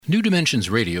New Dimensions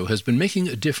Radio has been making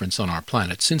a difference on our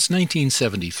planet since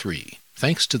 1973,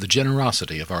 thanks to the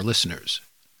generosity of our listeners.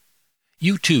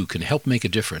 You too can help make a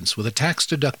difference with a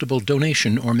tax-deductible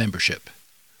donation or membership.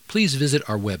 Please visit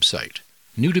our website,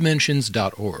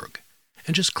 newdimensions.org,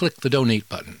 and just click the Donate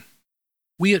button.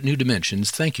 We at New Dimensions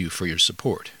thank you for your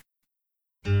support.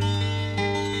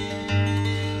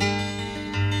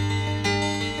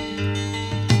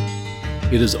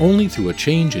 It is only through a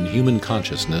change in human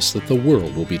consciousness that the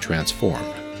world will be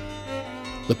transformed.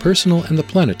 The personal and the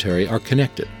planetary are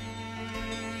connected.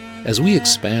 As we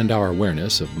expand our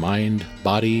awareness of mind,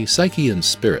 body, psyche, and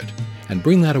spirit, and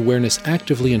bring that awareness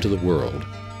actively into the world,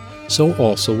 so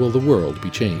also will the world be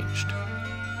changed.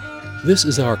 This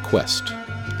is our quest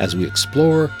as we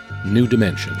explore new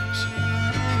dimensions.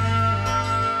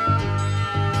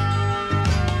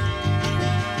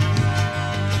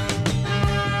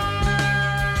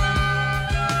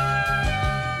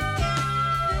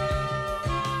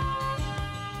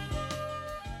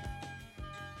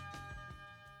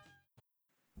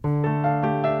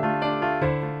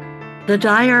 The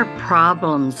dire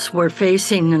problems we're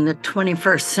facing in the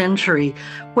 21st century,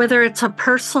 whether it's a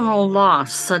personal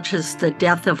loss such as the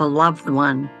death of a loved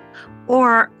one,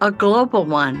 or a global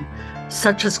one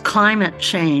such as climate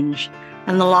change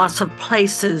and the loss of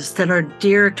places that are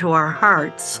dear to our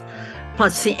hearts,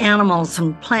 plus the animals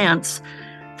and plants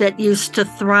that used to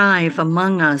thrive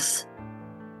among us.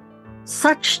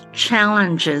 Such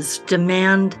challenges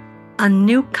demand a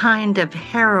new kind of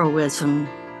heroism.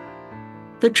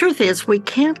 The truth is, we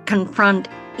can't confront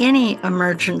any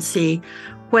emergency,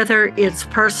 whether it's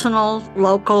personal,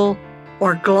 local,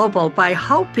 or global, by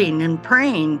hoping and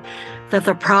praying that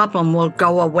the problem will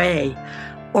go away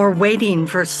or waiting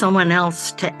for someone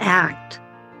else to act.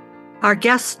 Our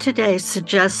guest today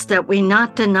suggests that we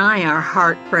not deny our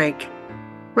heartbreak.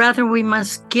 Rather, we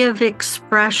must give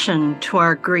expression to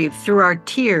our grief through our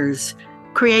tears,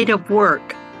 creative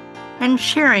work, and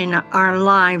sharing our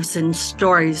lives and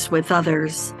stories with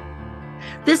others.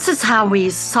 This is how we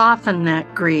soften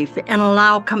that grief and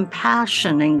allow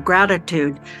compassion and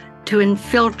gratitude to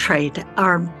infiltrate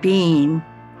our being.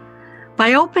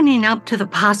 By opening up to the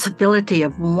possibility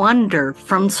of wonder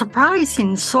from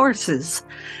surprising sources,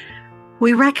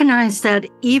 we recognize that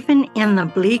even in the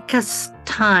bleakest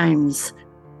times,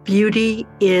 beauty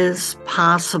is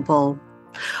possible.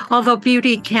 Although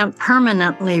beauty can't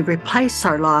permanently replace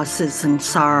our losses and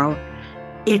sorrow,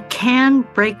 it can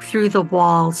break through the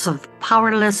walls of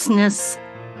powerlessness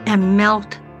and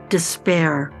melt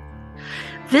despair.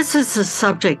 This is a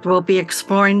subject we'll be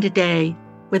exploring today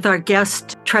with our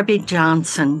guest, Trebbe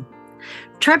Johnson.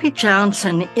 Trebbe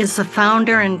Johnson is the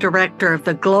founder and director of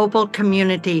the global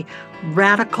community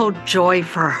Radical Joy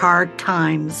for Hard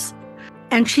Times,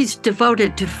 and she's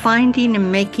devoted to finding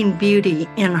and making beauty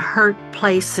in hurt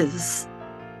places.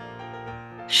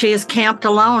 She has camped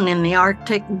alone in the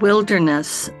Arctic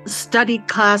wilderness, studied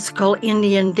classical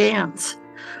Indian dance,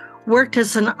 worked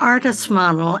as an artist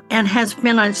model, and has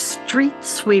been a street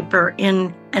sweeper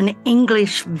in an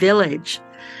English village.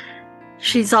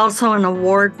 She's also an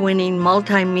award-winning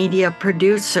multimedia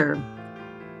producer.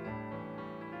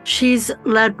 She's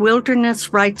led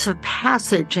wilderness rites of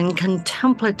passage and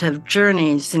contemplative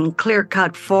journeys in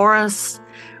clear-cut forests,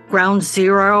 Ground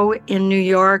Zero in New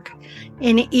York,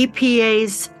 in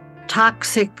EPA's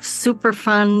toxic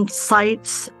Superfund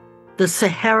sites, the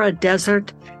Sahara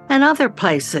Desert, and other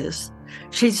places.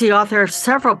 She's the author of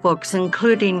several books,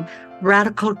 including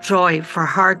Radical Joy for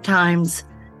Hard Times,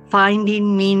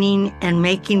 Finding Meaning and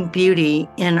Making Beauty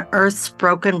in Earth's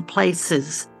Broken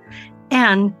Places,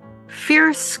 and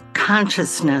Fierce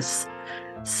Consciousness,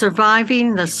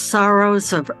 Surviving the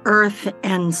Sorrows of Earth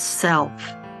and Self.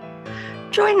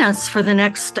 Join us for the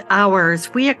next hour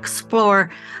as we explore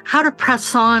how to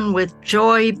press on with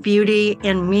joy, beauty,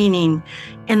 and meaning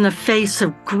in the face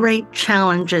of great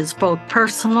challenges, both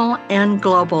personal and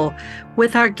global,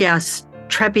 with our guest,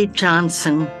 Trebbe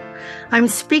Johnson. I'm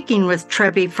speaking with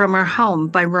Trebbe from her home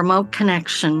by remote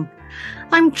connection.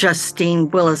 I'm Justine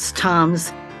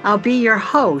Willis-Toms. I'll be your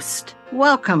host.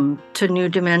 Welcome to New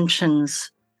Dimensions.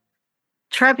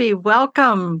 Trebbe,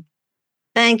 welcome.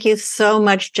 Thank you so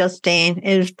much, Justine.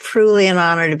 It is truly an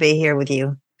honor to be here with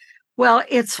you. Well,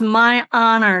 it's my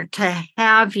honor to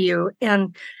have you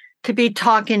and to be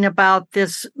talking about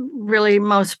this really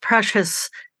most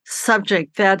precious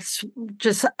subject that's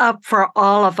just up for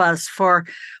all of us, for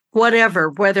whatever,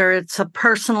 whether it's a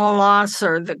personal loss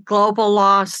or the global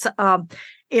loss,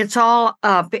 it's all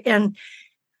up. And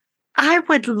I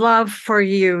would love for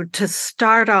you to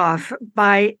start off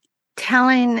by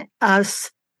telling us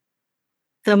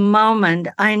the moment.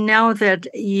 I know that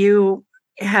you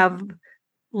have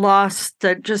lost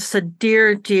just a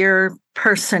dear, dear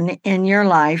person in your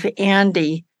life,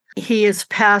 Andy. He has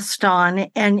passed on,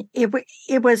 and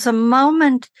it was a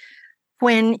moment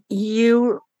when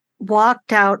you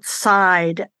walked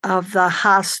outside of the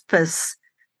hospice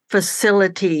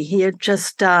facility. He had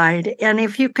just died. And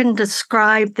if you can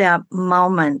describe that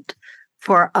moment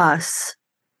for us.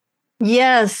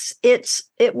 Yes, it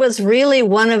was really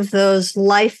one of those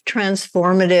life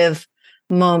transformative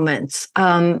moments.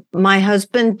 My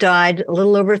husband died a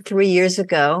little over 3 years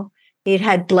ago. He'd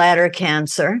had bladder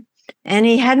cancer, and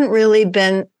he hadn't really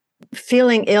been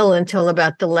feeling ill until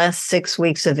about the last 6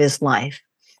 weeks of his life.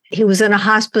 He was in a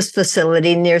hospice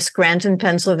facility near Scranton,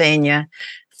 Pennsylvania,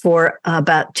 for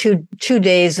about two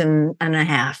days and a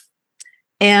half.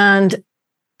 And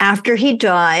after he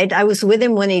died, I was with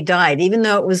him when he died, even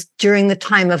though it was during the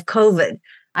time of COVID.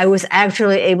 I was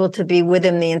actually able to be with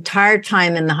him the entire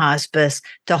time in the hospice,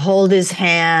 to hold his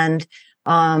hand,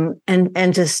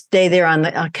 and to stay there on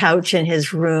a couch in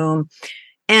his room.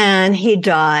 And he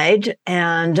died,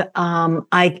 and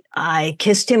I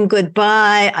kissed him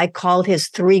goodbye. I called his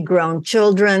 3 grown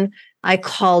children. I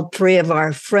called 3 of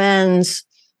our friends.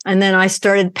 And then I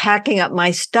started packing up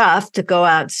my stuff to go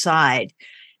outside.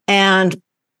 And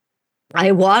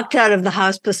I walked out of the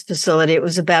hospice facility. It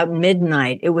was about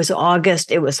midnight. It was August.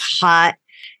 It was hot.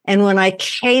 And when I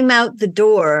came out the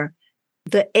door,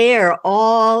 the air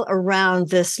all around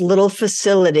this little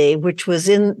facility, which was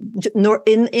in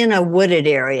a wooded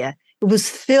area, it was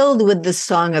filled with the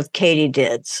song of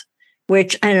katydids,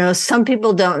 which I know some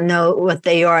people don't know what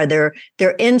they are. They're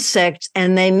insects,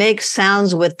 and they make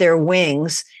sounds with their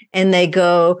wings, and they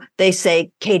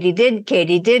say katydid,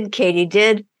 katydid,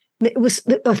 katydid. It was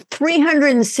a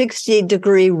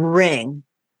 360-degree ring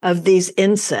of these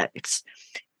insects.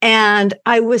 And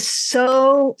I was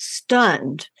so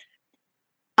stunned.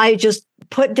 I just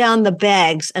put down the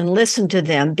bags and listened to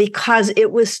them, because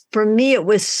for me, it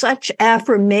was such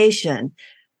affirmation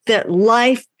that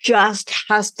life just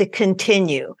has to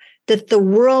continue, that the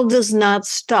world does not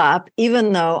stop,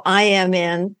 even though I am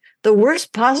in the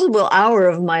worst possible hour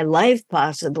of my life,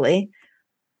 possibly.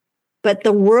 But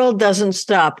the world doesn't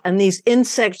stop, and these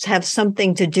insects have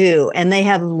something to do, and they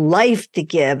have life to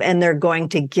give, and they're going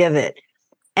to give it.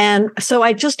 And so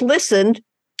I just listened,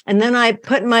 and then I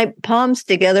put my palms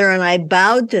together and I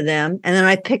bowed to them, and then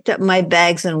I picked up my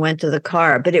bags and went to the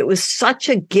car. But it was such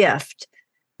a gift.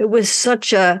 It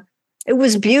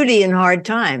was beauty in hard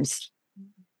times.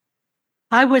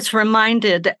 I was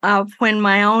reminded of when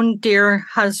my own dear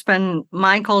husband,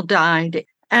 Michael, died.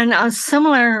 And a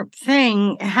similar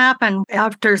thing happened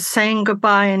after saying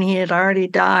goodbye, and he had already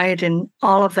died, and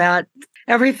all of that,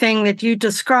 everything that you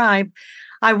described.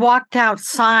 I walked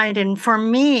outside, and for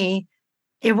me,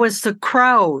 it was the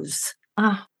crows.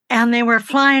 And they were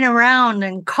flying around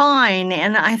and cawing.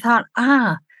 And I thought,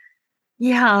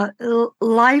 yeah,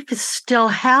 life is still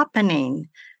happening.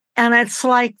 And it's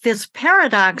like this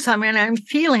paradox. I mean, I'm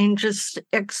feeling just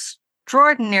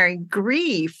extraordinary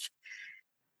grief.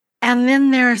 And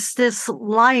then there's this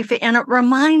life, and it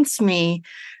reminds me,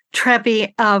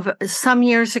 Trebbe, of some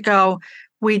years ago,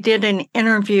 we did an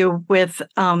interview with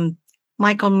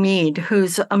Michael Meade,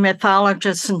 who's a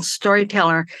mythologist and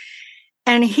storyteller.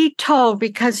 And he told,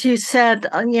 because you said,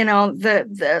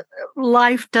 the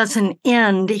life doesn't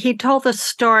end. He told the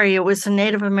story. It was a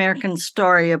Native American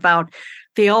story about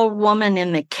the old woman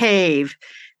in the cave,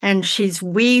 and she's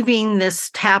weaving this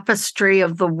tapestry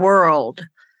of the world.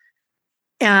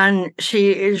 And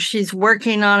she's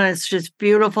working on it. It's just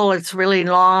beautiful. It's really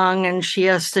long, and she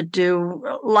has to do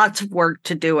lots of work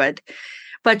to do it.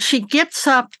 But she gets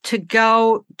up to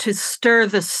go to stir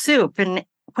the soup. And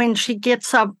when she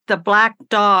gets up, the black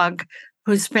dog,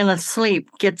 who's been asleep,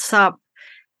 gets up,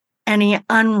 and he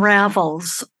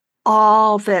unravels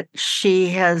all that she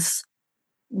has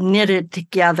knitted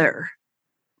together.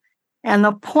 And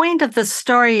the point of the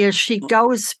story is she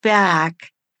goes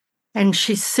back and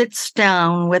she sits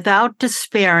down without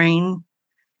despairing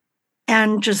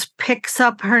and just picks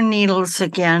up her needles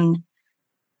again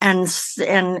and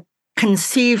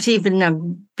conceives even a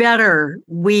better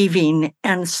weaving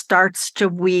and starts to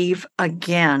weave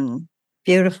again.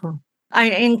 Beautiful. I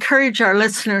encourage our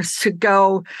listeners to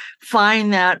go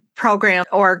find that program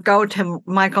or go to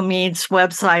Michael Meade's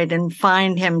website and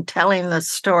find him telling the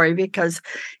story, because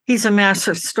he's a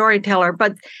master storyteller.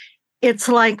 But it's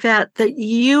like that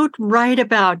you write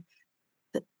about.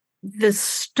 The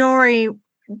story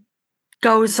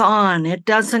goes on. It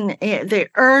doesn't, the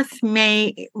earth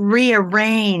may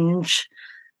rearrange,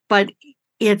 but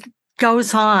it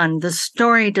goes on. The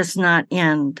story does not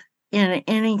end.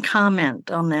 Any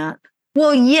comment on that?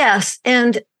 Well, yes.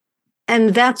 And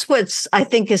that's what's, I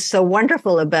think, is so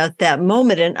wonderful about that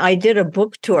moment. And I did a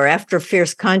book tour after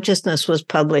Fierce Consciousness was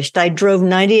published. I drove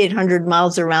 9,800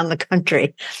 miles around the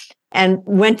country and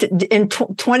and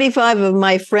 25 of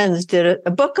my friends did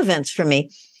a book events for me.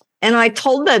 And I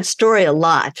told that story a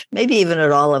lot, maybe even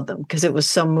at all of them, because it was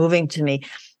so moving to me.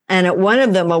 And at one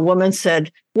of them, a woman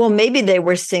said, well, maybe they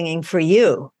were singing for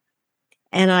you.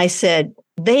 And I said,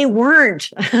 they weren't.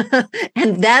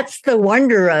 And that's the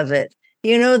wonder of it.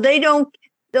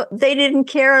 They didn't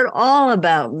care at all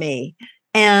about me.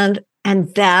 And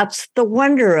that's the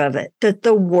wonder of it, that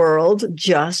the world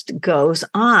just goes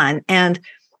on. And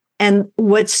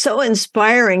what's so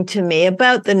inspiring to me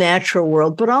about the natural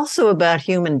world, but also about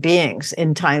human beings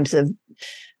in times of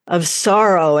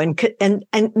sorrow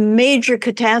and major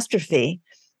catastrophe,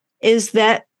 is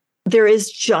that there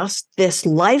is just this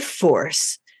life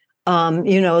force,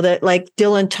 that, like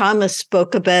Dylan Thomas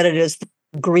spoke about it as the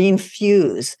green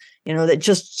fuse, that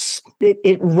just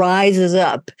it rises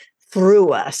up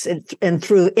through us and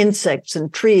through insects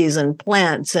and trees and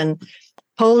plants and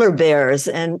polar bears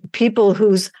and people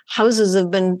whose houses have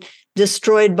been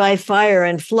destroyed by fire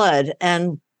and flood.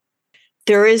 And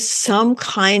there is some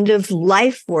kind of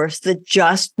life force that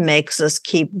just makes us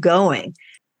keep going.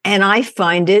 And I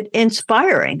find it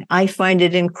inspiring. I find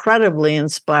it incredibly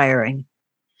inspiring.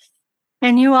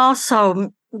 And you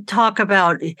also talk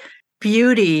about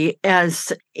beauty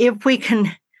as if we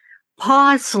can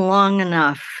pause long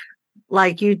enough,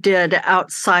 like you did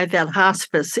outside that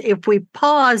hospice, if we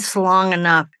pause long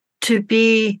enough to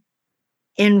be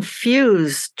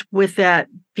infused with that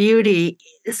beauty,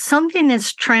 something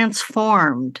is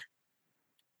transformed.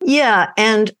 Yeah.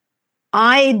 And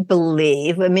I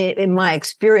believe, in my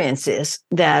experience is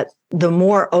that the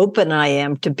more open I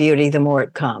am to beauty, the more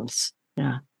it comes.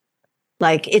 Yeah.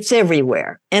 Like it's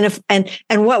everywhere. And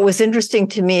what was interesting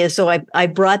to me is, so I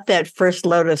brought that first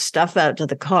load of stuff out to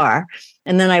the car,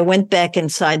 and then I went back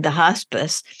inside the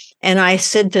hospice and I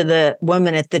said to the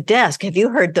woman at the desk, have you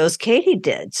heard those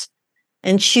katydids?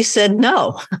 And she said,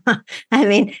 no.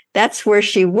 That's where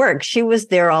she worked. She was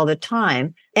there all the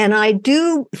time. And I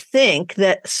do think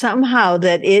that somehow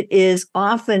that it is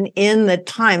often in the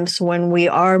times when we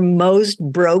are most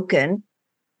broken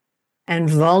and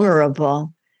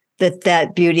vulnerable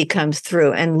that beauty comes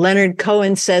through. And Leonard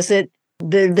Cohen says it,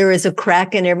 there is a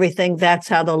crack in everything. That's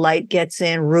how the light gets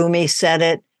in. Rumi said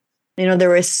it.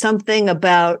 There is something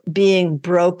about being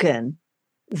broken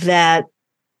that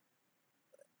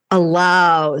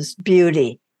allows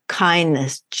beauty,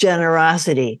 kindness,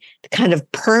 generosity to kind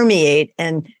of permeate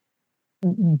and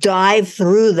dive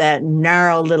through that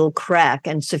narrow little crack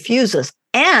and suffuse us.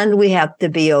 And we have to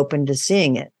be open to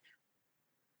seeing it.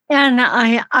 And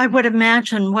I would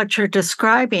imagine what you're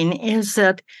describing is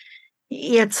that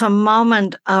it's a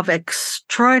moment of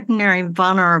extraordinary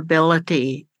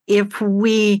vulnerability. If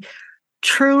we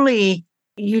truly,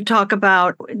 you talk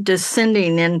about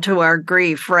descending into our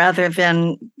grief rather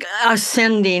than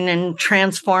ascending and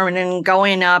transforming and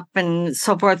going up and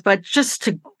so forth, but just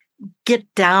to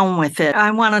get down with it.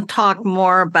 I want to talk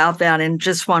more about that in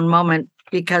just one moment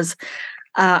because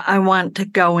I want to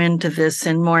go into this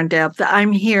in more depth.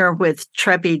 I'm here with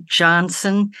Trebbe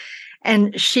Johnson,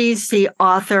 and she's the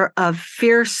author of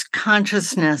Fierce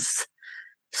Consciousness,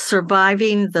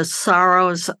 Surviving the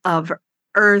Sorrows of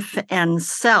Earth and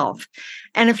Self.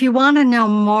 And if you want to know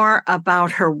more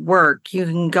about her work, you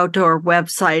can go to her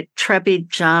website,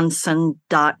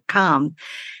 TrebbeJohnson.com.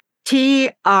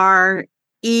 T-R-E-B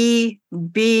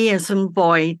as in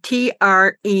boy,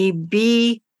 T-R-E-B-B-E,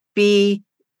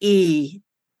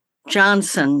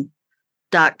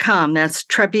 Johnson.com. That's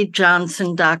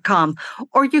TrebbeJohnson.com.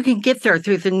 Or you can get there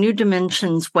through the New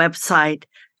Dimensions website,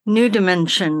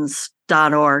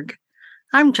 newdimensions.org.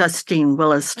 I'm Justine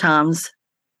Willis-Toms.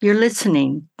 You're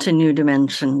listening to New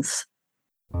Dimensions.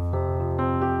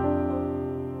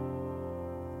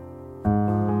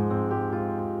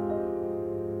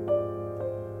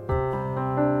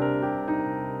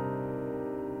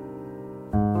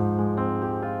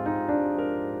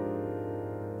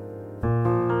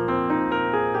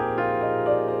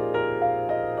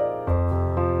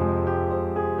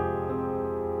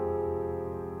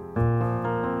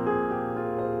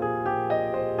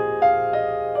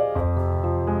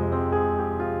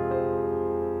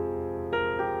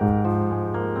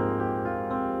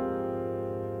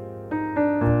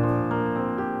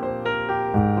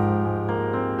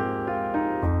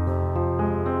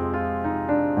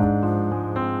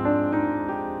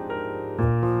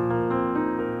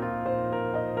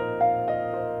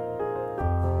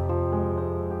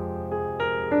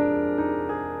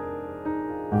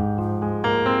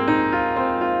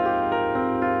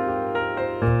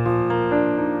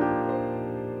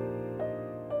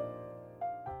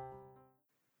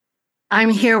 I'm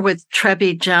here with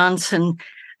Trebbe Johnson,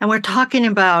 and we're talking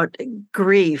about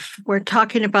grief. We're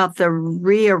talking about the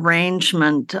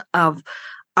rearrangement of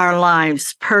our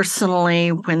lives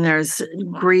personally when there's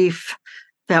grief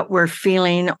that we're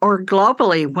feeling, or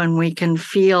globally when we can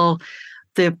feel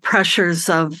the pressures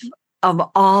of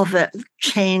all the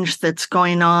change that's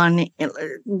going on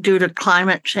due to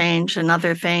climate change and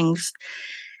other things.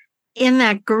 In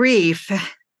that grief,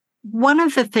 one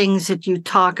of the things that you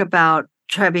talk about,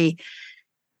 Trebbe,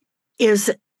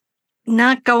 is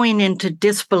not going into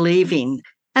disbelieving.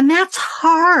 And that's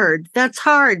hard. That's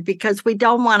hard because we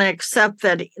don't want to accept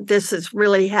that this is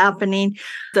really happening.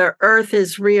 The earth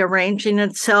is rearranging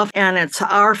itself, and it's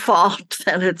our fault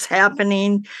that it's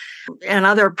happening, and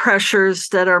other pressures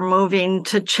that are moving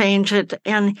to change it.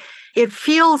 And it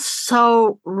feels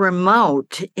so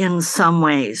remote in some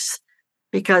ways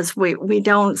because we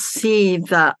don't see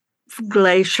the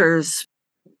glaciers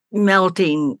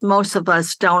melting. Most of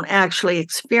us don't actually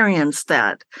experience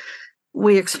that.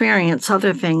 We experience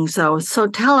other things, though. So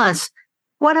tell us,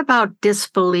 what about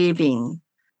disbelieving?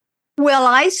 Well,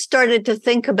 I started to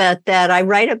think about that. I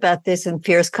write about this in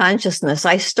Fierce Consciousness.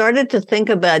 I started to think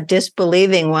about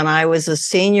disbelieving when I was a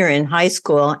senior in high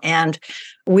school, and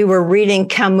we were reading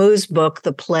Camus' book,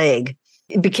 The Plague.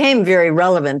 It became very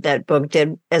relevant, that book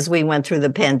did, as we went through the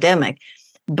pandemic.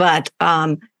 But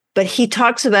he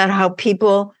talks about how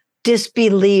people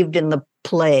disbelieved in the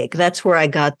plague. That's where I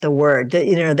got the word.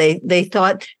 They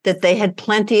thought that they had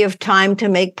plenty of time to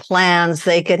make plans.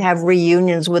 They could have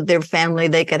reunions with their family.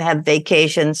 They could have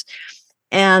vacations.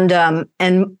 And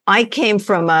I came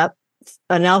from an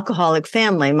alcoholic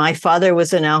family. My father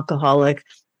was an alcoholic.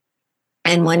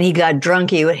 And when he got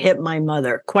drunk, he would hit my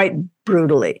mother quite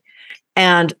brutally.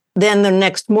 And then the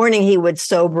next morning he would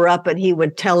sober up and he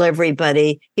would tell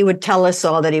everybody, he would tell us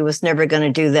all that he was never going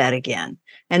to do that again.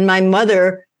 And my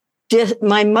mother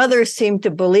seemed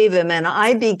to believe him, and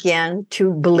I began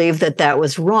to believe that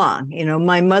was wrong.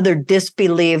 My mother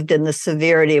disbelieved in the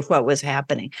severity of what was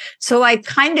happening. So I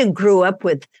kind of grew up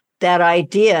with that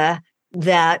idea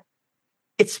that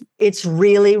it's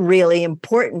really, really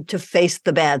important to face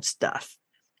the bad stuff.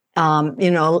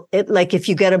 Like if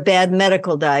you get a bad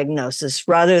medical diagnosis,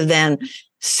 rather than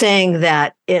saying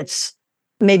that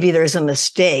maybe there's a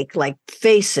mistake, like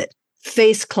face it,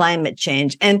 face climate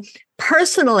change. And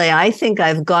personally, I think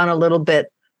I've gone a little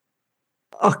bit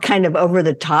kind of over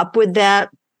the top with that,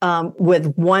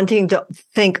 with wanting to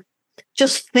think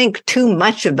too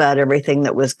much about everything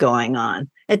that was going on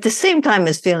at the same time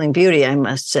as feeling beauty, I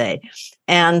must say.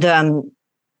 And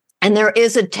there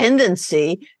is a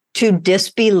tendency to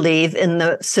disbelieve in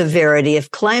the severity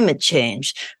of climate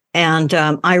change. And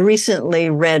I recently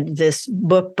read this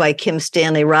book by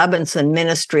Stanley Robinson,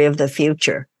 Ministry of the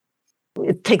Future.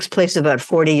 It takes place about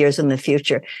 40 years in the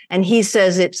future. And he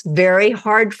says it's very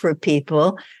hard for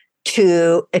people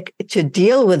to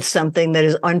deal with something that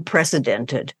is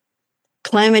unprecedented.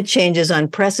 Climate change is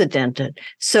unprecedented.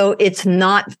 So it's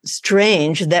not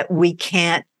strange that we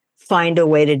can't find a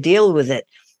way to deal with it.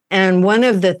 And one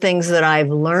of the things that I've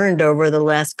learned over the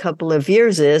last couple of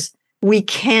years is we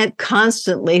can't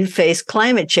constantly face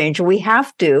climate change. We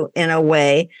have to, in a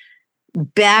way,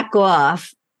 back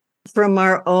off from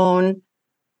our own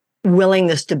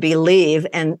willingness to believe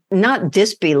and not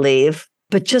disbelieve,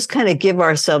 but just kind of give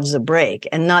ourselves a break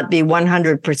and not be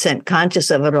 100%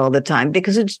 conscious of it all the time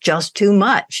because it's just too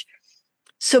much.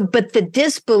 So, but the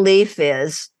disbelief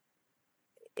is,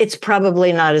 it's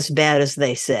probably not as bad as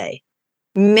they say.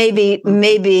 Maybe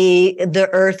the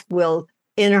earth will,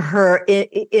 in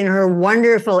her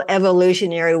wonderful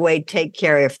evolutionary way, take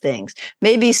care of things.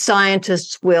 Maybe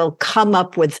scientists will come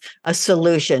up with a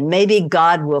solution. Maybe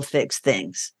God will fix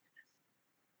things.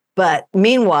 But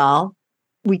meanwhile,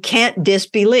 we can't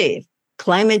disbelieve.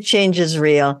 Climate change is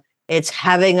real. It's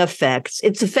having effects.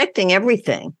 It's affecting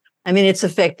everything. I mean, it's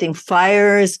affecting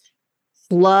fires,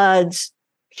 floods.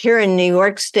 Here in New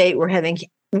York State, we're having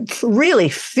really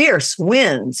fierce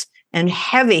winds and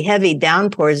heavy, heavy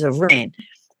downpours of rain.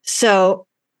 So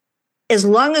as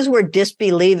long as we're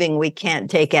disbelieving, we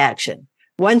can't take action.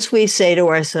 Once we say to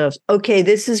ourselves, okay,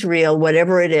 this is real,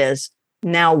 whatever it is,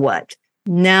 now what?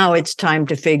 Now it's time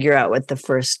to figure out what the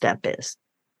first step is.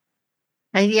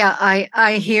 Yeah,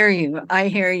 I hear you. I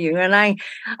hear you. And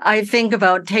I think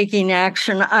about taking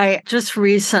action. I just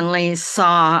recently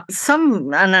saw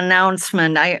an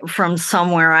announcement from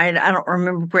somewhere. I don't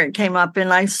remember where it came up.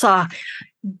 And I saw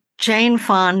Jane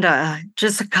Fonda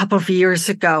just a couple of years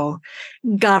ago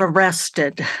got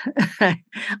arrested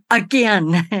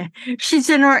again. She's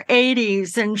in her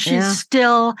 80s and she's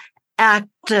still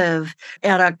active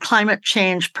at a climate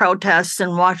change protest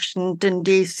in Washington,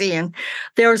 D.C. And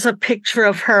there was a picture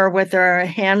of her with her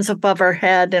hands above her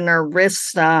head and her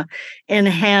wrists in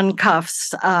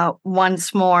handcuffs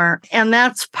once more. And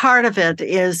that's part of it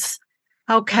is,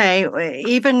 okay,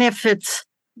 even if it's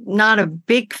not a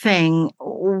big thing,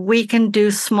 we can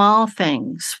do small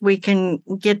things. We can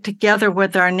get together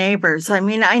with our neighbors. I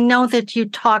mean, I know that you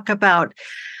talk about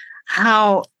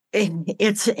how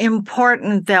it's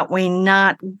important that we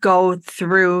not go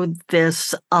through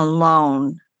this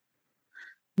alone.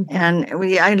 And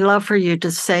I'd love for you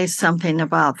to say something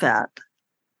about that.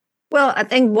 Well, I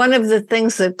think one of the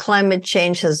things that climate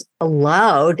change has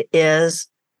allowed is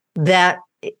that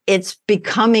it's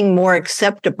becoming more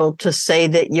acceptable to say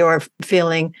that you're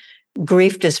feeling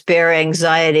grief, despair,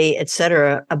 anxiety,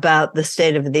 etc., about the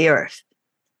state of the earth.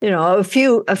 You know, a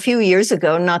few years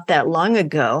ago, not that long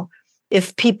ago,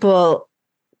 if people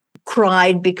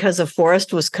cried because a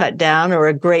forest was cut down or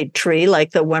a great tree,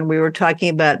 like the one we were talking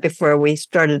about before we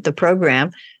started the program,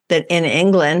 that in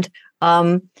England,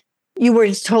 you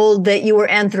were told that you were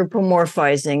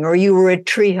anthropomorphizing or you were a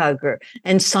tree hugger.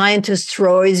 And scientists were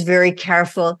always very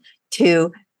careful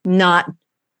to not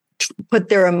put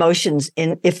their emotions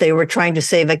in if they were trying to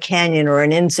save a canyon or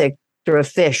an insect or a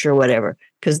fish or whatever,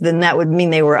 because then that would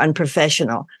mean they were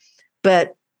unprofessional.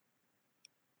 But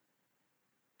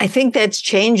I think that's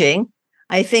changing.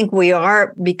 I think we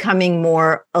are becoming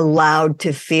more allowed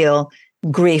to feel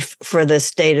grief for the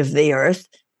state of the earth,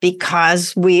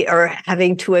 because we are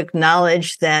having to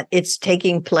acknowledge that it's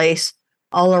taking place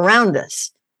all around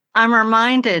us. I'm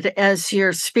reminded as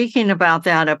you're speaking about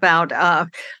that, about,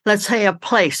 let's say, a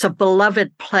place, a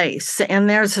beloved place. And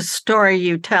there's a story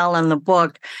you tell in the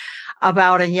book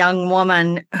about a young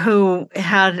woman who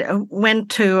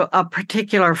went to a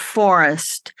particular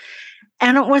forest.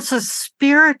 And it was a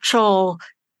spiritual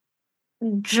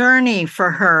journey for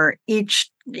her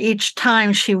each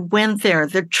time she went there.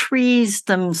 The trees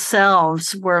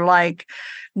themselves were like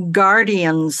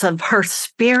guardians of her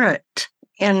spirit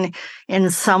in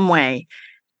some way.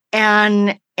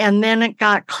 And then it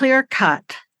got clear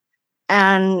cut.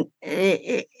 And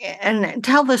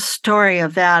tell the story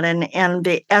of that and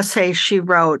the essay she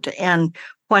wrote and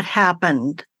what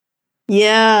happened.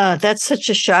 Yeah, that's such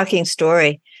a shocking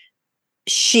story.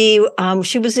 She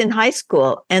was in high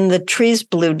school and the trees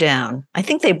blew down. I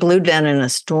think they blew down in a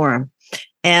storm.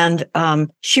 And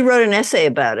she wrote an essay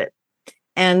about it.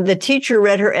 And the teacher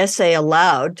read her essay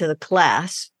aloud to the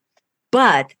class.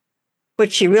 But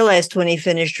what she realized when he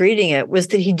finished reading it was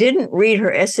that he didn't read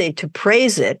her essay to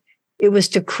praise it. It was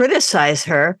to criticize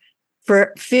her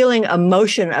for feeling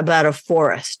emotion about a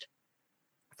forest,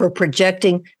 for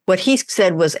projecting what he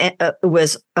said was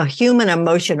a human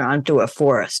emotion onto a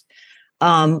forest.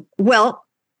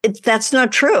 That's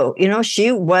not true. You know,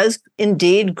 she was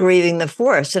indeed grieving the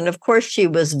forest. And of course, she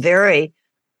was very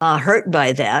hurt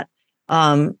by that.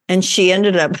 And she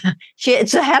ended up,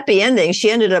 it's a happy ending. She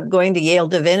ended up going to Yale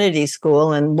Divinity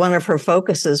School. And one of her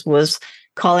focuses was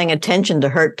calling attention to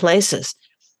hurt places.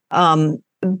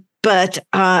 But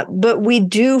we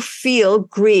do feel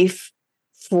grief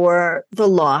for the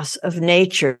loss of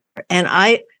nature. And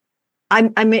I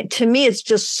mean, to me, it's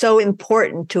just so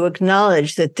important to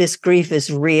acknowledge that this grief is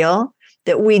real,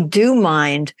 that we do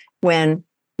mind when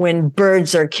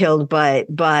birds are killed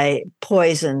by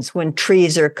poisons, when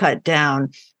trees are cut down,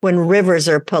 when rivers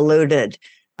are polluted,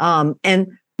 and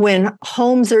when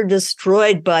homes are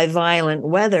destroyed by violent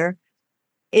weather.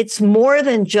 It's more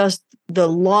than just the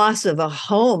loss of a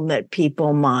home that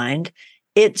people mind.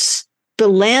 It's the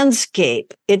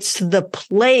landscape, it's the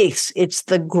place, it's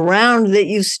the ground that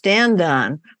you stand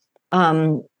on.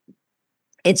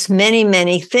 It's many,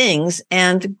 many things,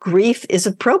 and grief is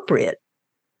appropriate.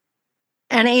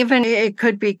 And even it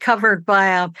could be covered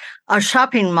by a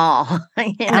shopping mall.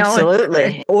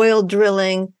 Absolutely. Oil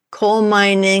drilling, coal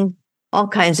mining, all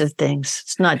kinds of things.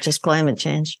 It's not just climate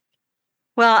change.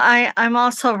 Well, I'm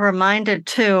also reminded,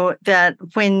 too, that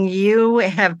when you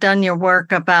have done your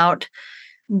work about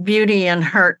beauty in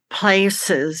hurt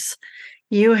places,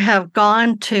 you have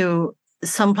gone to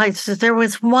some places. There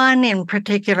was one in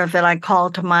particular that I call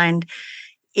to mind.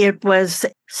 It was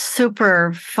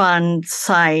Superfund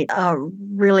site, a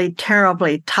really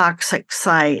terribly toxic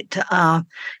site. It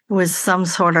was some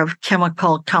sort of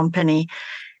chemical company.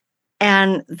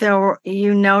 And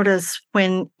you notice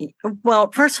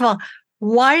first of all,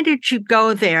 why did you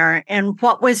go there and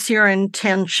what was your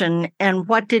intention and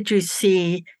what did you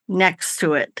see next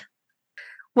to it?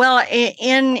 Well,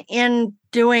 in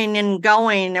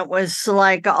going, it was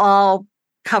like all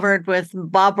covered with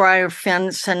barbed wire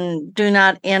fence and do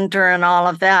not enter and all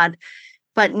of that.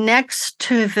 but next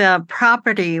to the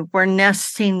property were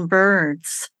nesting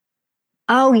birds.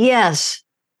 Oh, yes.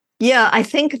 Yeah, I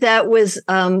think that was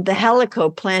the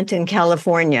Halaco Plant in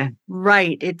California.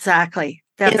 Right, exactly.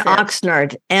 That's in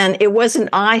Oxnard. And it wasn't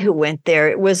I who went there.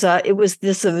 It was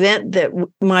this event that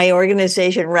my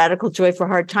organization, Radical Joy for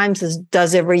Hard Times,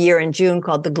 does every year in June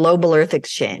called the Global Earth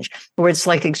Exchange, where it's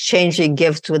like exchanging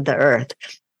gifts with the earth.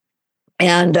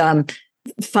 And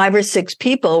 5 or 6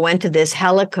 people went to this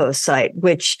Halaco site,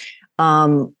 which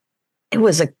it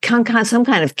was some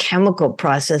kind of chemical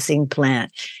processing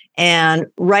plant. And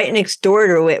right next door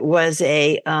to it was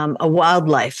a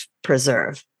wildlife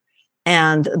preserve.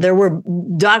 And there were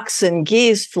ducks and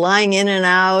geese flying in and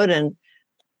out and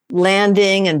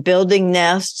landing and building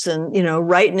nests. And,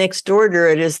 right next door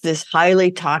to it is this highly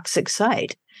toxic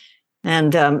site.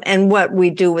 And what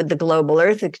we do with the Global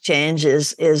Earth Exchange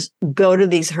is go to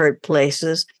these hurt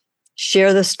places,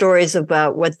 share the stories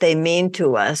about what they mean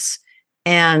to us,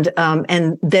 and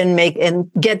then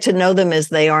get to know them as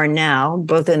they are now,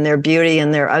 both in their beauty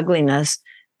and their ugliness,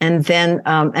 and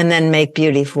then make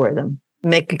beauty for them.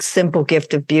 Make a simple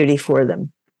gift of beauty for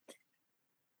them.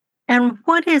 And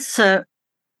what is the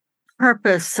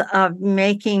purpose of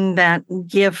making that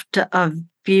gift of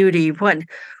beauty?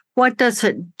 What does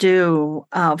it do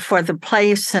for the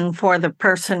place and for the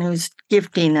person who's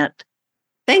gifting it?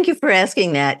 Thank you for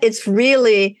asking that. It's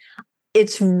really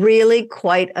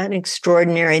quite an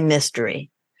extraordinary mystery.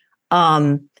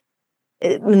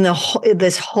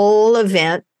 This whole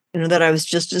event, that I was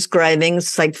just describing,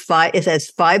 it has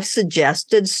 5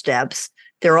 suggested steps.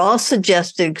 They're all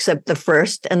suggested except the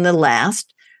first and the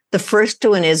last. The first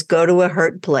one is go to a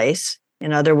hurt place.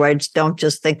 In other words, don't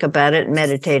just think about it,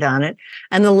 meditate on it.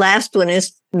 And the last one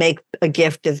is make a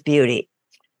gift of beauty.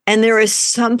 And there is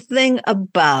something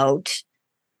about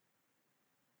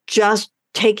just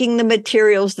taking the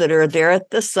materials that are there at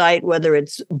the site, whether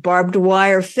it's barbed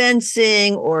wire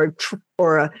fencing or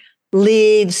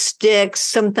leaves, sticks,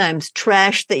 sometimes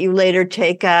trash that you later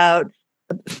take out,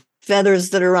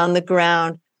 feathers that are on the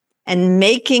ground, and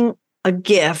making a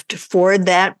gift for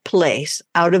that place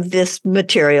out of this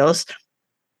materials.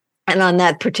 And on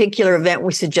that particular event,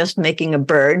 we suggest making a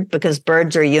bird because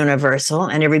birds are universal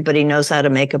and everybody knows how to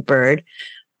make a bird.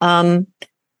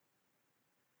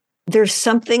 There's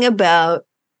something about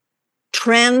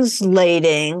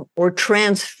translating or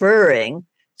transferring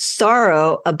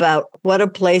sorrow about what a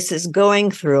place is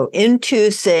going through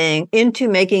into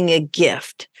making a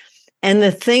gift. And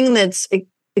the thing that's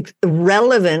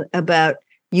relevant about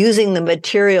using the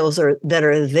materials that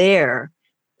are there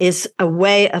is a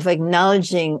way of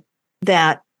acknowledging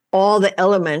that all the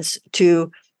elements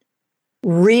to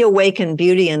reawaken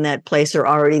beauty in that place are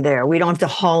already there. We don't have to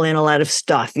haul in a lot of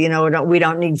stuff. We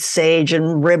don't need sage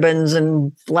and ribbons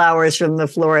and flowers from the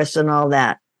florist and all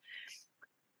that.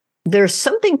 There's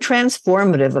something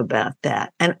transformative about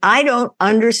that. And I don't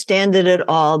understand it at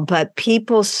all, but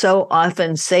people so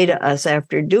often say to us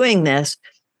after doing this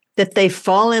that they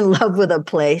fall in love with a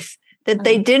place that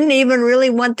they didn't even really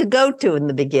want to go to in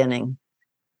the beginning.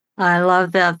 I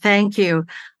love that. Thank you.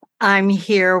 I'm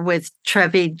here with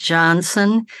Trebbe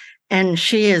Johnson, and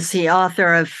she is the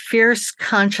author of Fierce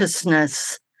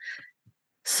Consciousness,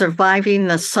 Surviving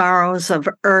the Sorrows of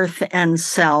Earth and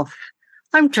Self.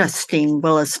 I'm Justine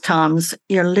Willis-Toms.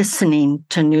 You're listening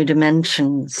to New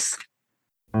Dimensions.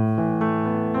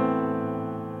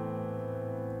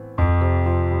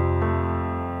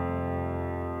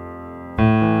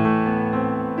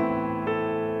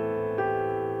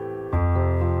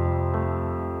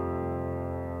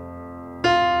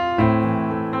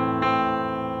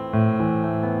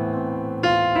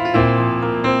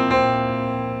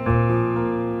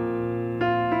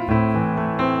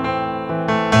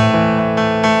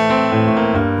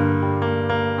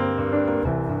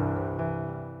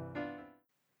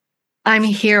 I'm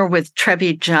here with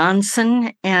Trebbe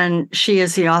Johnson, and she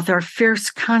is the author of Fierce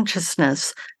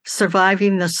Consciousness,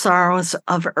 Surviving the Sorrows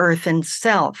of Earth and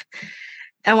Self.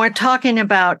 And we're talking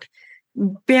about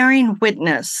bearing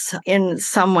witness in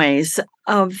some ways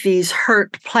of these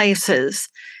hurt places.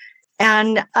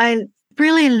 And I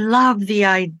really love the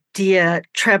idea,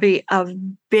 Trebbe, of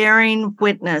bearing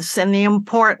witness and the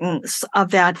importance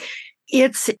of that.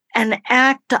 It's an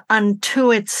act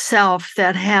unto itself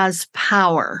that has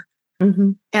power.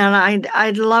 Mm-hmm. And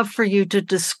I'd love for you to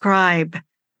describe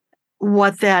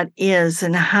what that is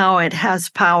and how it has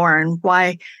power and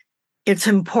why it's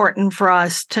important for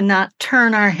us to not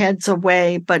turn our heads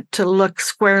away, but to look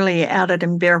squarely at it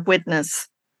and bear witness.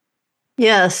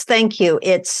 Yes, thank you.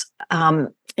 It's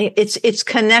it's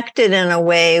connected in a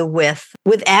way with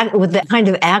the kind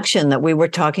of action that we were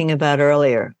talking about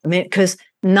earlier. I mean, because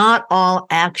not all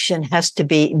action has to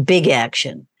be big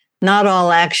action. Not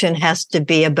all action has to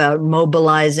be about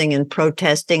mobilizing and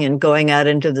protesting and going out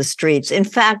into the streets. In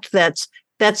fact, that's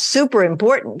super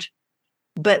important.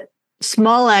 But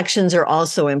small actions are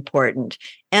also important.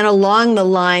 And along the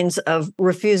lines of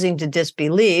refusing to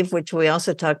disbelieve, which we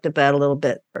also talked about a little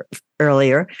bit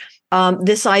earlier,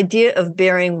 this idea of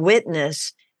bearing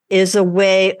witness is a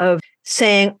way of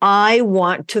saying, I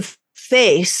want to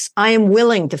face, I am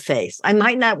willing to face. I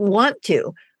might not want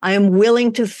to. I am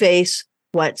willing to face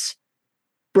what's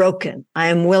broken. I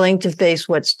am willing to face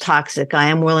what's toxic. I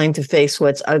am willing to face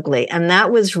what's ugly. And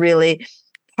that was really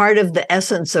part of the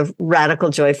essence of Radical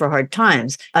Joy for Hard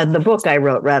Times. The book I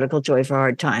wrote, Radical Joy for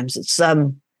Hard Times,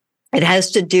 it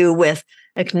has to do with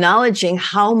acknowledging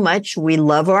how much we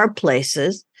love our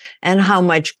places and how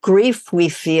much grief we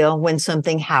feel when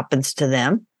something happens to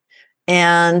them.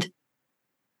 And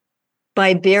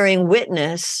by bearing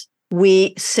witness,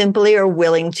 we simply are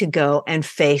willing to go and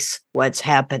face what's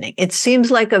happening. It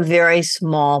seems like a very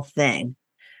small thing,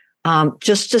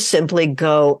 just to simply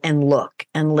go and look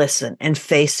and listen and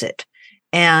face it.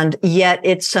 And yet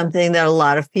it's something that a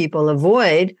lot of people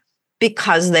avoid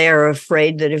because they are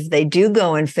afraid that if they do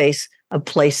go and face a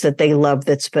place that they love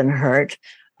that's been hurt,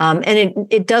 and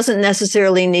it doesn't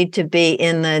necessarily need to be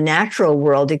in the natural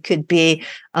world. It could be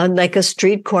like a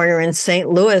street corner in St.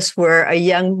 Louis where a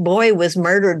young boy was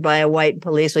murdered by a white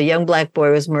police, a young Black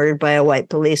boy was murdered by a white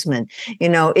policeman. You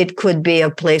know, it could be a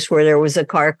place where there was a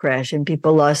car crash and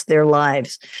people lost their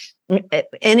lives.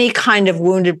 Any kind of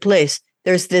wounded place,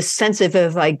 there's this sense of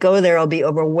if I go there, I'll be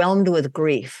overwhelmed with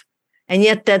grief. And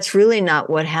yet that's really not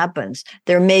what happens.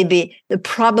 There may be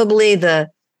probably the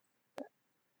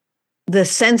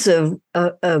sense of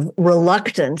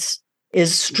reluctance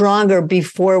is stronger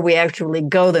before we actually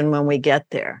go than when we get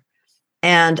there.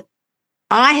 And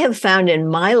I have found in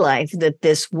my life that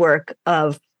this work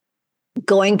of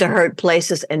going to hurt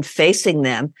places and facing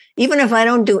them, even if I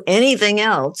don't do anything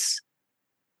else,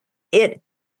 it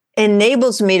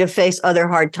enables me to face other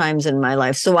hard times in my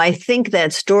life. So I think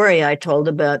that story I told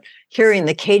about hearing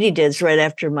the katydids right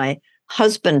after my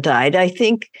husband died, I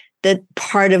think that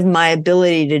part of my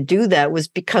ability to do that was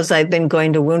because I've been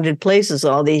going to wounded places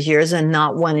all these years and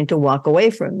not wanting to walk away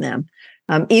from them.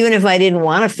 Even if I didn't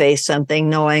want to face something,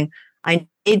 knowing I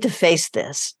need to face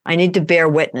this, I need to bear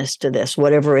witness to this,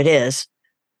 whatever it is,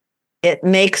 it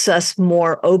makes us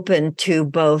more open to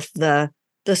both the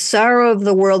sorrow of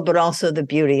the world, but also the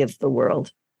beauty of the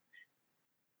world.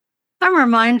 I'm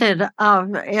reminded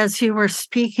of, as you were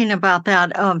speaking about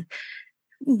that, of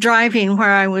driving where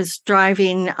I was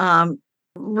driving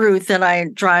route that I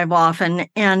drive often.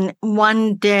 And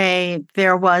one day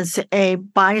there was a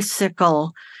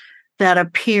bicycle that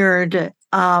appeared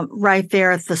right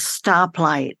there at the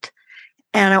stoplight.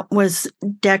 And it was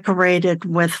decorated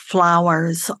with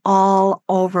flowers all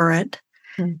over it.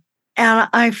 Mm. And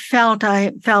I felt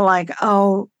like,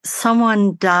 oh,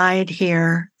 someone died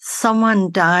here.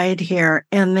 Someone died here.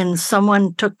 And then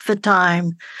someone took the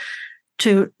time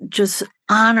to just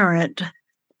honor it.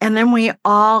 And then we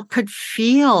all could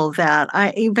feel that.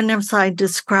 Even as I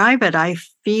describe it, I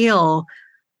feel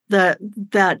that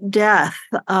death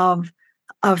of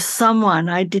someone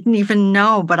I didn't even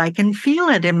know, but I can feel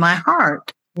it in my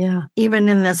heart. Yeah. Even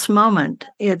in this moment,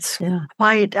 it's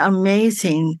quite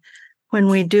amazing when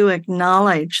we do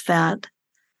acknowledge that.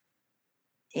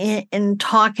 In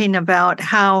talking about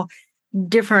how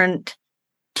different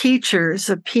teachers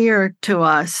appear to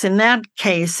us. In that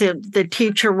case, the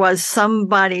teacher was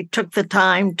somebody took the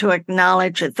time to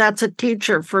acknowledge it. That's a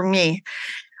teacher for me.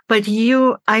 But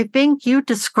I think you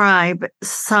describe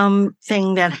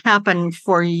something that happened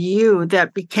for you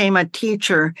that became a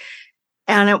teacher.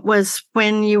 And it was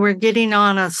when you were getting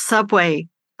on a subway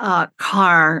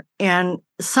car and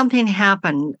something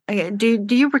happened. Do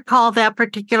you recall that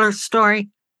particular story?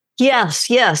 Yes.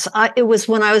 It was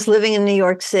when I was living in New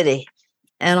York City.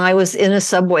 And I was in a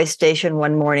subway station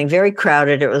one morning, very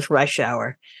crowded. It was rush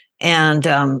hour. And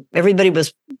everybody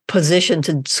was positioned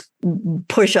to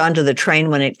push onto the train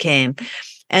when it came.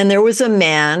 And there was a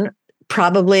man,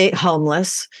 probably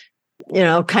homeless,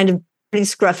 kind of pretty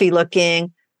scruffy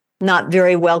looking, not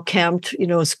very well kempt,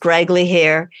 scraggly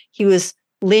hair. He was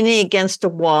leaning against a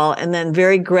wall. And then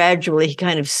very gradually, he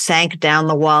kind of sank down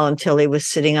the wall until he was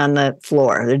sitting on the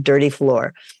floor, the dirty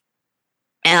floor.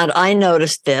 And I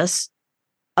noticed this.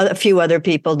 A few other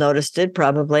people noticed it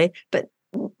probably, but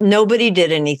nobody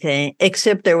did anything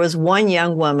except there was one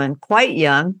young woman, quite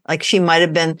young, like she might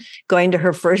have been going to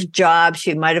her first job.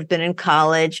 She might have been in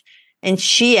college. And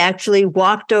she actually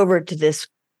walked over to this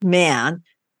man,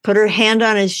 put her hand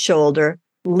on his shoulder,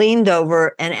 leaned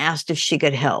over and asked if she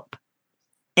could help.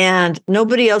 And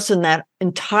nobody else in that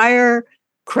entire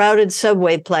crowded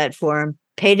subway platform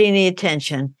paid any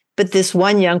attention, but this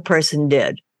one young person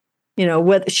did.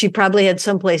 She probably had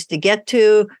someplace to get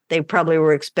to. They probably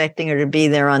were expecting her to be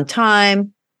there on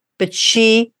time, but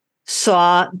she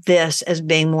saw this as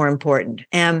being more important.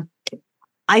 And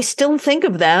I still think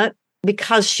of that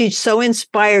because she so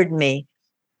inspired me.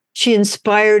 She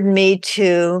inspired me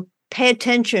to pay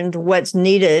attention to what's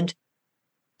needed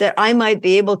that I might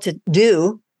be able to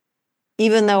do,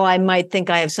 even though I might think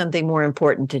I have something more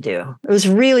important to do. It was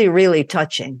really, really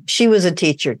touching. She was a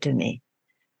teacher to me.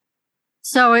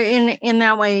 So in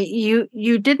that way, you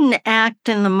didn't act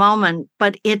in the moment,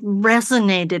 but it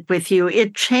resonated with you.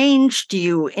 It changed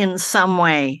you in some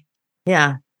way.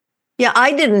 Yeah. Yeah,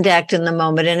 I didn't act in the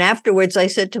moment. And afterwards, I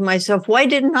said to myself, why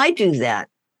didn't I do that?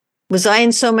 Was I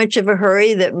in so much of a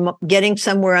hurry that getting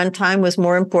somewhere on time was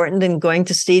more important than going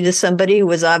to see to somebody who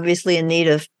was obviously in need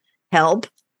of help?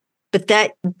 But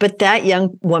that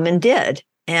young woman did,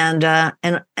 and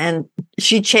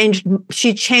she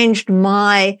changed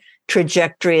my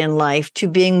trajectory in life to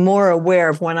being more aware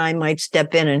of when I might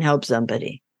step in and help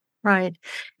somebody. Right,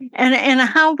 and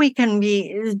how we can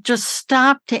be just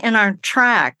stopped in our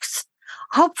tracks.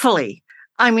 Hopefully,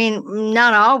 I mean,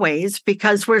 not always,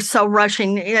 because we're so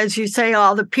rushing. As you say,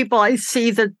 all the people I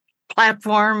see, the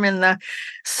platform and the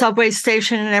subway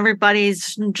station, and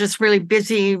everybody's just really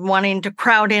busy wanting to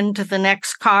crowd into the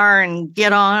next car and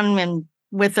get on and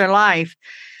with their life.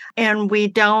 And we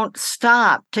don't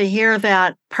stop to hear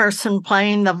that person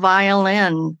playing the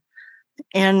violin.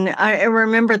 And I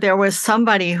remember there was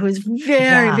somebody who's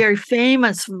very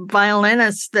famous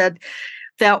violinist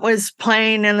that was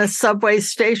playing in a subway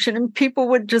station, and people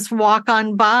would just walk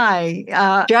on by.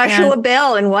 Joshua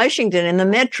Bell in Washington in the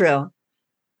metro.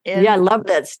 Yeah, I love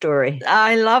that story.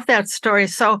 I love that story.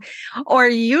 So, or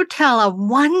you tell a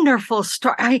wonderful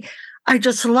story. I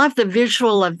just love the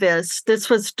visual of this. This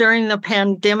was during the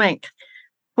pandemic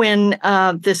when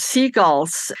the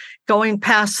seagulls going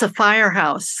past the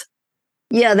firehouse.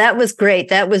 Yeah, that was great.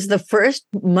 That was the first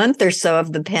month or so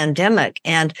of the pandemic.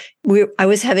 And I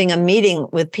was having a meeting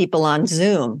with people on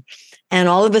Zoom. And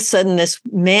all of a sudden, this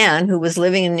man who was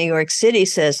living in New York City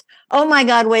says, "Oh my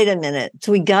God, wait a minute."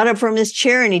 So we got up from his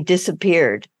chair and he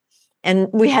disappeared. And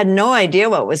we had no idea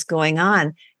what was going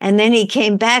on. And then he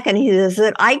came back and he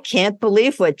said, "I can't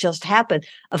believe what just happened.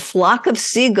 A flock of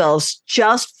seagulls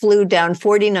just flew down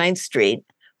 49th Street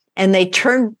and they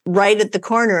turned right at the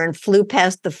corner and flew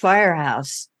past the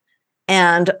firehouse."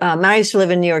 And I used to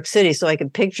live in New York City, so I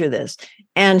could picture this.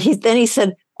 And then he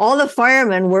said, all the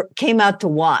firemen came out to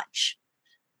watch.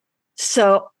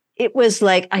 So it was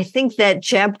like, I think that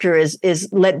chapter is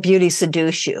Let Beauty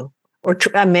Seduce You.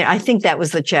 I think that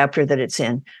was the chapter that it's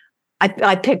in.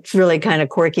 I picked really kind of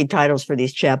quirky titles for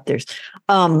these chapters.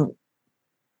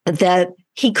 That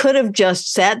he could have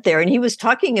just sat there, and he was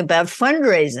talking about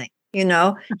fundraising.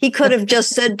 He could have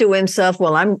just said to himself,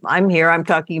 "Well, I'm here. I'm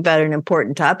talking about an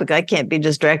important topic. I can't be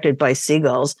distracted by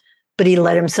seagulls." But he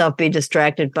let himself be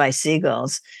distracted by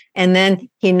seagulls. And then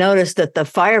he noticed that the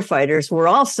firefighters were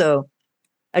also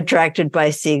attracted by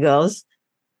seagulls,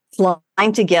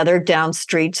 flying together down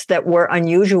streets that were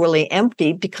unusually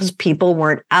empty because people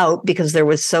weren't out because there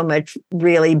was so much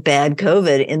really bad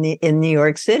COVID in New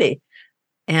York City.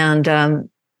 And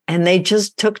they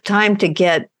just took time to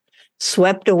get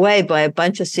swept away by a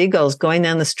bunch of seagulls going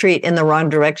down the street in the wrong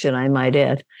direction, I might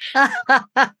add.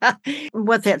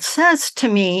 What that says to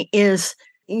me is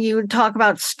you talk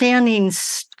about standing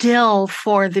still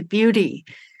for the beauty.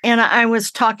 And I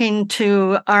was talking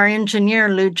to our engineer,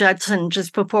 Lou Judson,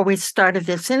 just before we started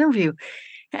this interview.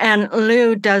 And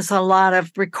Lou does a lot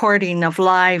of recording of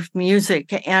live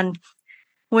music. And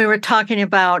we were talking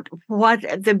about what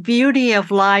the beauty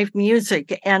of live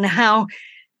music and how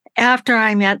after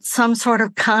I'm at some sort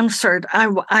of concert, I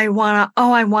want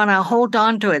to hold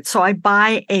on to it. So I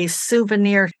buy a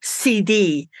souvenir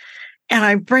CD and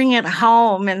I bring it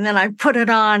home and then I put it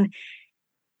on.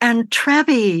 And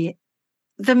Trebbe,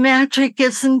 the magic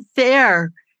isn't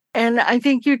there. And I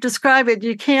think you describe it.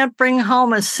 You can't bring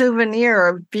home a souvenir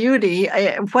of beauty.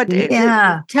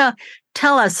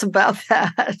 Tell us about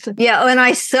that. Yeah, and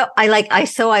I so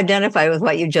identify with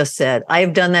what you just said. I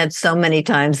have done that so many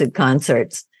times at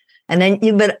concerts.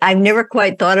 But I've never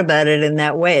quite thought about it in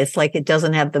that way. It's like it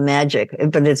doesn't have the magic,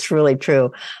 but it's really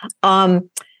true. I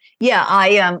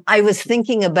was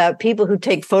thinking about people who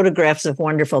take photographs of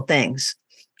wonderful things.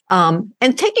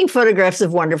 And taking photographs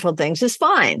of wonderful things is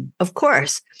fine, of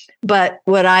course. But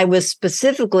what I have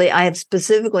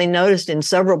specifically noticed in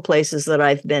several places that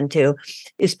I've been to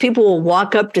is people will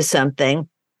walk up to something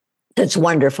that's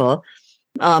wonderful.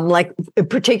 Like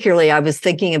particularly, I was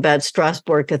thinking about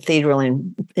Strasbourg Cathedral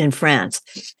in France,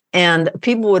 and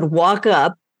people would walk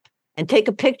up and take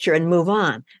a picture and move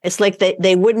on. It's like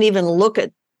they wouldn't even look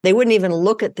at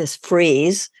this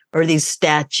frieze or these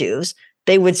statues.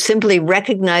 They would simply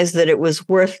recognize that it was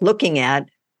worth looking at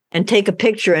and take a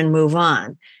picture and move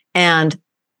on. And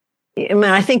I mean,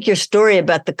 I think your story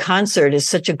about the concert is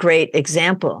such a great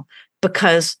example,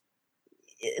 because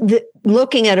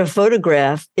looking at a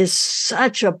photograph is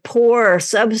such a poor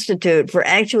substitute for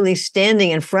actually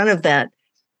standing in front of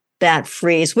that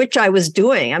frieze, which I was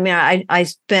doing. I mean, I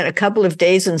spent a couple of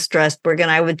days in Strasbourg, and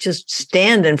I would just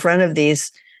stand in front of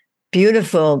these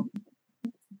beautiful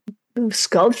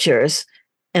sculptures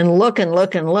and look and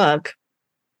look and look.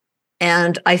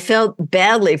 And I felt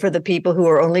badly for the people who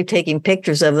were only taking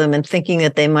pictures of them and thinking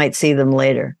that they might see them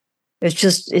later.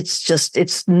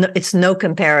 It's no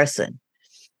comparison.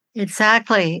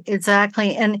 Exactly.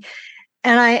 And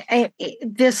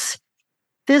this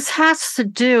has to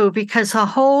do, because the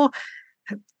whole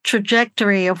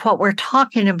trajectory of what we're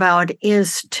talking about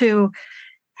is to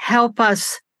help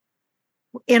us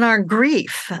in our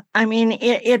grief. I mean,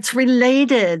 it's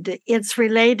related.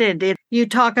 You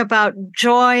talk about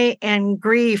joy and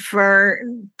grief are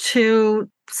two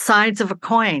sides of a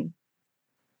coin.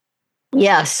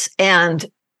 Yes. And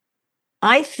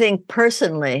I think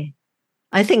personally,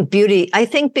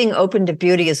 being open to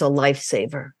beauty is a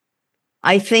lifesaver.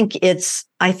 I think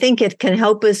it can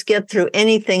help us get through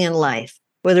anything in life,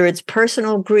 whether it's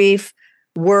personal grief,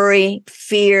 worry,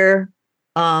 fear,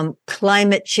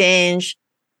 climate change,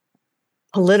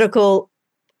 political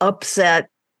upset.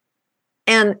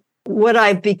 And what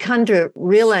I've begun to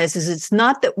realize is it's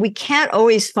not that we can't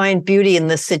always find beauty in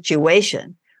the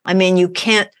situation. I mean, you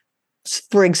can't,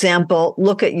 for example,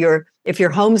 if your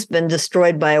home's been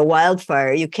destroyed by a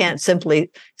wildfire, you can't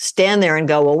simply stand there and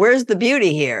go, well, where's the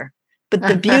beauty here? But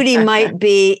the beauty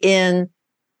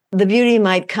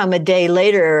might come a day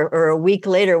later or a week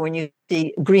later when you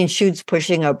see green shoots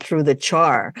pushing up through the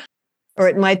char. Or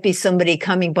it might be somebody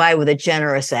coming by with a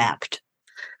generous act.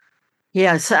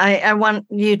 Yes, I want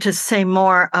you to say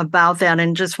more about that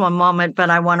in just one moment, but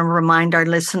I want to remind our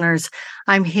listeners,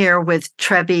 I'm here with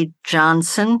Trebbe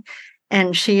Johnson,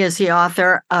 and she is the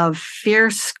author of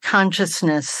Fierce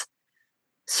Consciousness,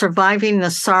 Surviving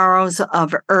the Sorrows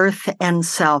of Earth and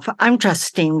Self. I'm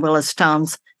Justine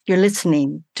Willis-Toms. You're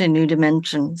listening to New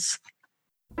Dimensions.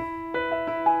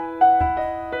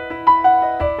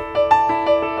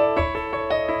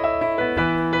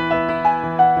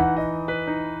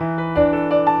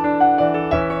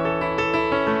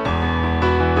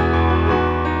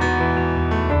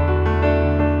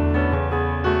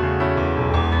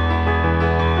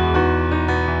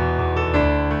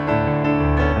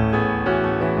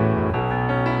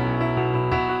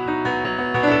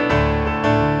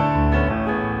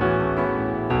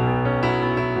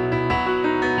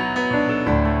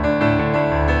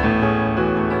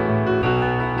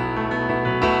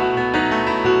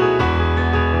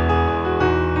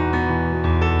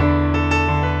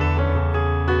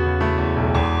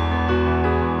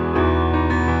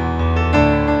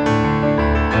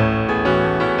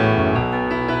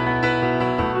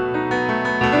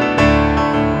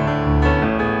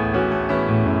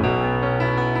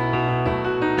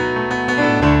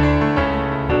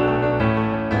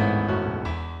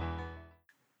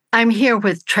 I'm here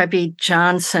with Trebbe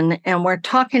Johnson, and we're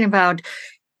talking about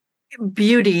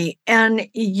beauty. And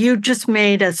you just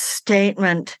made a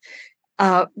statement.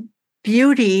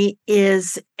 Beauty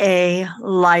is a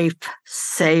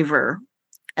lifesaver.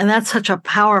 And that's such a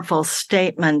powerful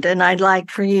statement. And I'd like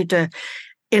for you to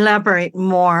elaborate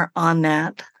more on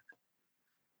that.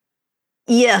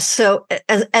 Yes. So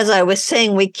as I was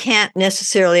saying, we can't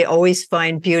necessarily always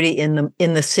find beauty in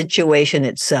the situation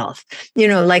itself. You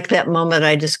know, like that moment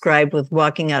I described with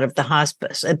walking out of the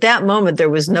hospice. At that moment, there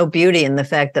was no beauty in the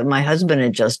fact that my husband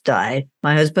had just died,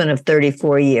 my husband of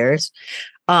 34 years.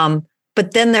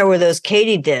 But then there were those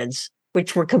katydids,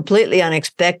 which were completely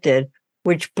unexpected,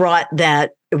 which brought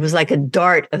that, it was like a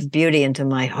dart of beauty into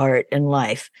my heart and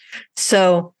life.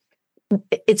 So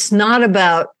it's not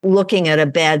about looking at a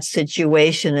bad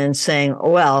situation and saying,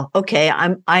 well, okay,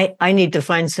 I need to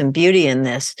find some beauty in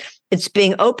this. It's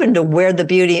being open to where the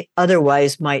beauty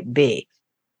otherwise might be.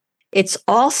 It's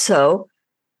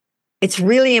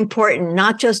really important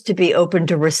not just to be open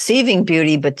to receiving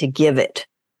beauty, but to give it,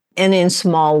 and in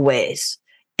small ways.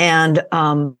 And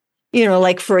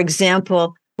Like, for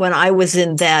example, when I was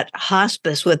in that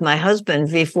hospice with my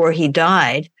husband before he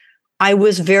died, I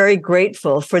was very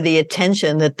grateful for the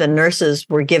attention that the nurses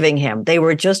were giving him. They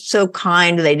were just so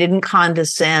kind. They didn't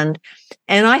condescend.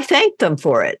 And I thanked them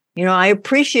for it. I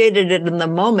appreciated it in the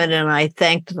moment, and I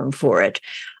thanked them for it.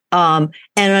 And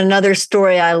another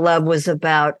story I love was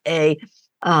about I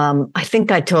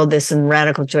think I told this in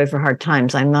Radical Joy for Hard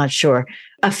Times, I'm not sure,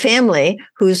 a family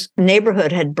whose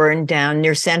neighborhood had burned down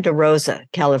near Santa Rosa,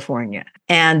 California.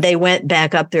 And they went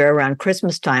back up there around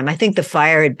Christmas time. I think the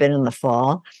fire had been in the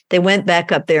fall. They went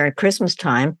back up there at Christmas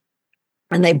time,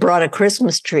 and they brought a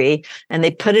Christmas tree and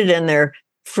they put it in their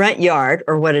front yard,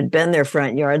 or what had been their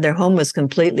front yard. Their home was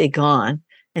completely gone,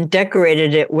 and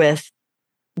decorated it with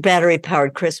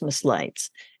battery-powered Christmas lights.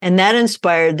 And that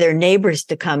inspired their neighbors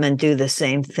to come and do the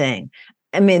same thing.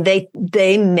 I mean,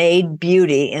 they made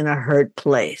beauty in a hurt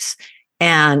place.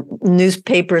 And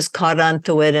newspapers caught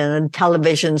onto it, and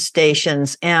television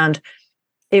stations. And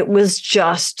it was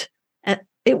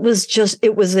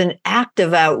an act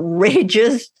of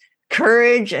outrageous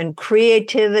courage and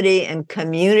creativity and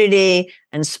community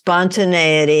and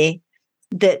spontaneity.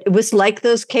 That it was like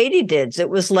those katydids. It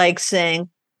was like saying,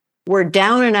 we're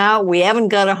down and out. We haven't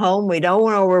got a home. We don't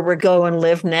know where we're going to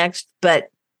live next, but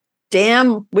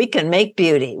damn, we can make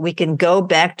beauty. We can go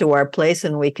back to our place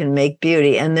and we can make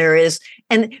beauty. And there is,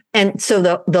 and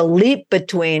so the leap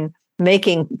between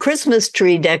making Christmas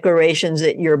tree decorations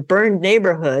at your burned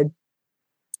neighborhood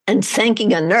and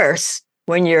thanking a nurse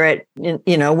when you're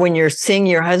when you're seeing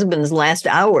your husband's last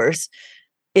hours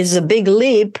is a big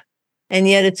leap. And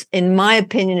yet it's, in my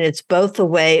opinion, it's both a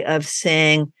way of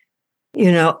saying,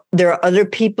 there are other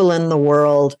people in the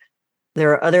world.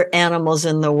 There are other animals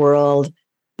in the world.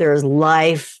 There's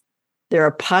life. There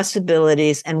are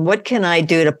possibilities. And what can I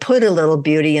do to put a little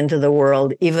beauty into the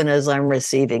world, even as I'm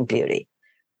receiving beauty?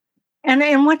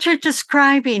 And what you're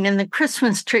describing in the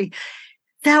Christmas tree,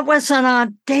 that was an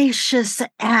audacious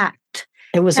act.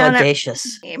 It was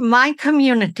audacious. My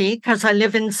community, because I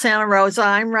live in Santa Rosa,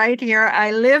 I'm right here.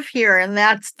 I live here, and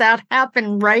that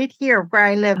happened right here where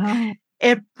I live. Oh.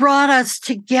 It brought us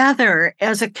together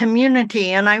as a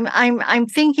community, and I'm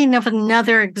thinking of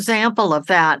another example of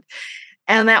that,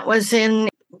 and that was in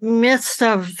midst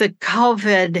of the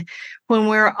COVID, when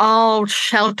we're all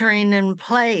sheltering in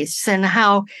place, and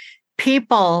how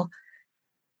people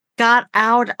got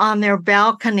out on their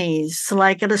balconies,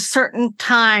 like at a certain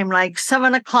time, like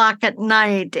 7:00 at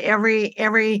night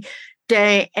every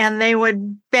day, and they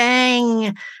would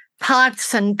bang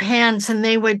pots and pans, and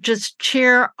they would just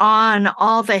cheer on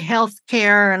all the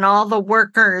healthcare and all the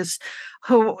workers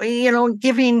who,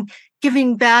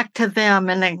 giving back to them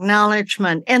an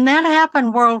acknowledgement. And that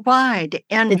happened worldwide.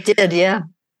 And it did, yeah.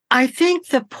 I think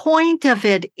the point of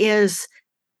it is,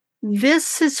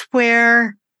 this is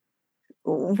where,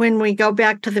 when we go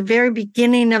back to the very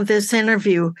beginning of this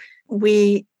interview,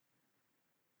 we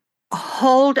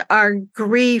hold our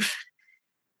grief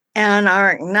and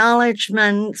our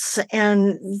acknowledgements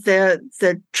and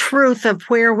the truth of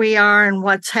where we are and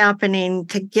what's happening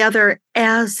together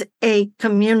as a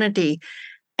community.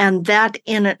 And that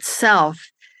in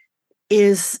itself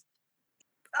is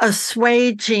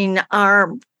assuaging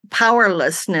our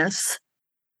powerlessness.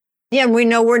 Yeah, we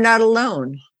know we're not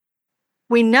alone.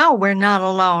 We know we're not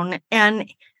alone. And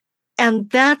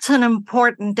that's an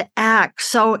important act.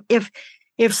 So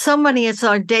if somebody is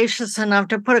audacious enough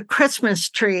to put a Christmas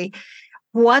tree,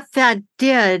 what that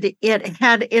did,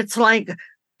 it's like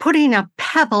putting a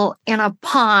pebble in a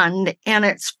pond, and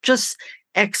it's just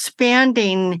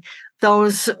expanding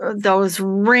those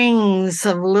rings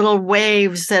of little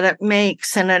waves that it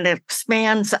makes, and it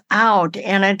expands out,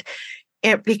 and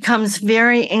it becomes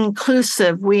very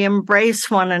inclusive. We embrace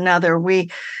one another.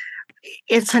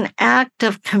 It's an act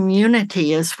of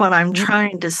community, is what I'm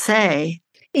trying to say.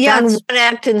 Yeah, and one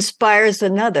act inspires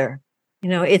another.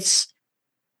 It's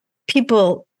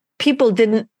people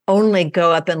didn't only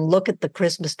go up and look at the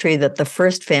Christmas tree that the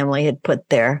first family had put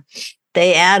there.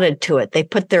 They added to it. They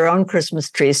put their own Christmas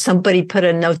trees. Somebody put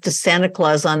a note to Santa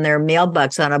Claus on their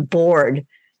mailbox on a board,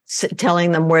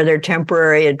 telling them where their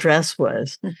temporary address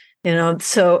was.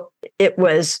 So it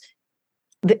was,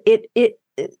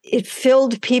 it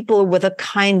filled people with a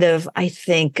kind of, I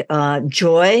think,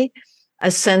 joy, a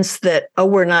sense that,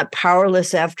 we're not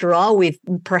powerless after all. We've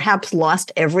perhaps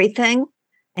lost everything.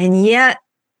 And yet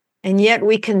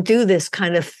we can do this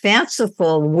kind of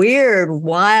fanciful, weird,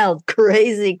 wild,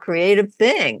 crazy, creative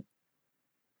thing.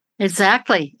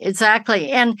 Exactly.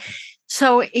 And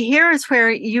so here's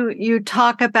where you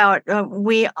talk about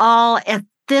we all, at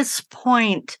this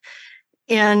point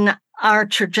in our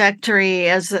trajectory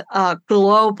as a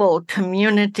global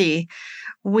community,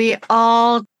 we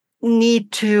all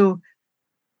need to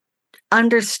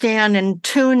understand and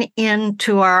tune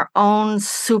into our own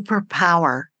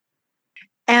superpower.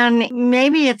 And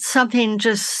maybe it's something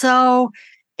just so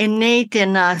innate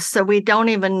in us that we don't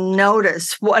even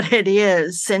notice what it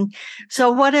is. And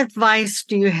so what advice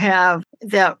do you have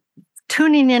that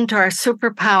tuning into our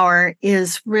superpower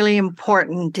is really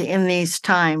important in these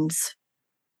times?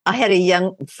 I had a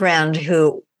young friend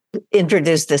who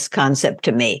introduced this concept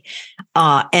to me,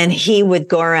 and he would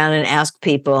go around and ask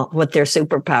people what their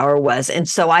superpower was. And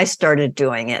so I started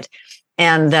doing it.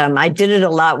 And I did it a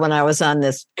lot when I was on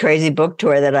this crazy book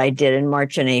tour that I did in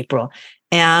March and April.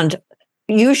 And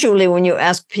usually when you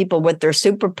ask people what their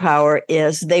superpower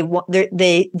is,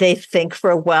 they think for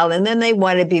a while, and then they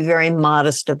want to be very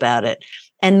modest about it.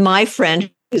 And my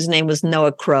friend, whose name was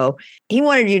Noah Crow, he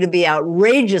wanted you to be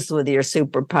outrageous with your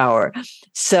superpower.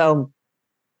 So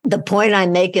the point I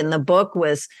make in the book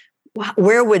was,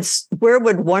 where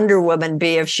would Wonder Woman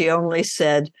be if she only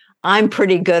said, I'm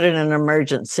pretty good in an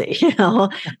emergency?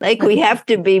 Like, we have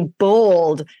to be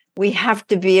bold. We have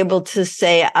to be able to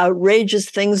say outrageous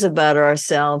things about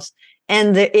ourselves.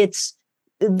 And there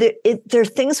are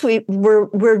things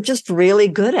we're just really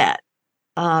good at.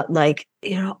 I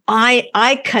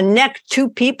connect two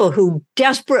people who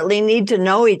desperately need to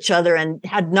know each other and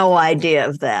had no idea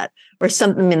of that, or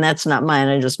something. I mean, that's not mine.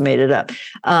 I just made it up.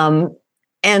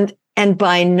 And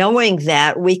by knowing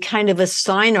that, we kind of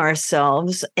assign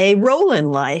ourselves a role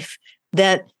in life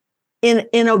that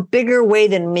in a bigger way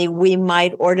than we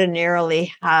might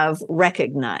ordinarily have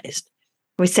recognized.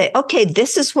 We say, okay,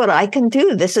 this is what I can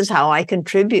do. This is how I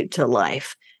contribute to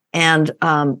life. And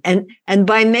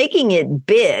by making it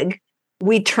big,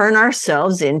 we turn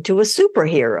ourselves into a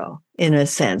superhero, in a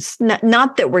sense.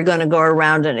 Not that we're going to go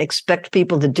around and expect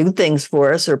people to do things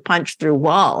for us or punch through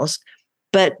walls,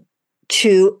 but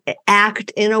to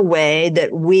act in a way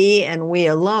that we and we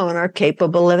alone are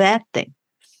capable of acting.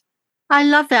 I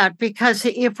love that, because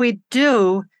if we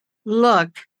do look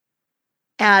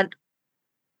at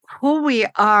who we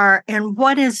are and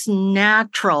what is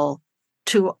natural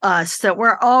to us that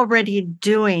we're already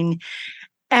doing,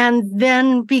 and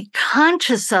then be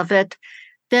conscious of it,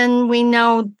 then we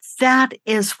know that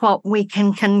is what we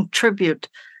can contribute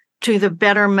to the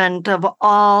betterment of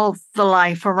all the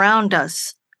life around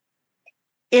us.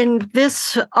 And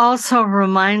this also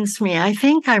reminds me, I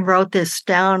think I wrote this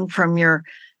down from your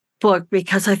book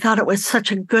because I thought it was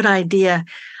such a good idea,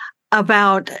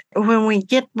 about when we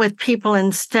get with people,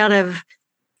 instead of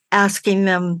asking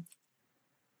them,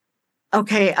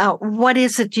 okay, what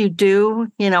is it you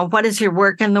do? What is your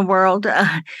work in the world?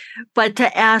 But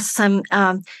to ask them,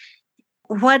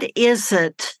 what is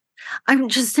it? I'm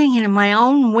just thinking in my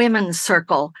own women's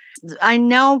circle, I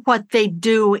know what they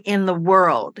do in the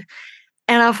world.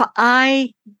 And if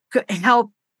I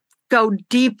help go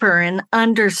deeper in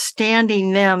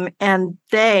understanding them and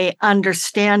they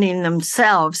understanding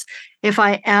themselves, if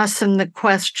I ask them the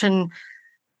question,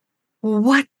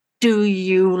 what do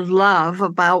you love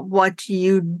about what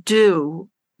you do?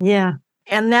 Yeah.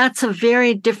 And that's a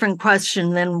very different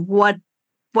question than what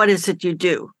is it you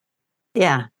do?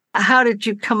 Yeah. How did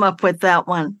you come up with that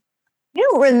one? I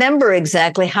don't remember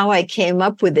exactly how I came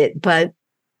up with it, but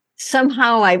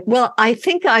somehow I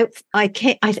think I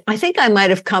might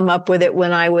have come up with it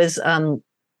when I was, I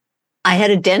had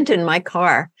a dent in my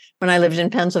car when I lived in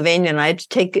Pennsylvania, and I had to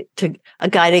take it to a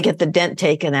guy to get the dent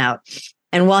taken out.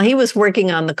 And while he was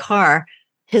working on the car,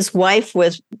 his wife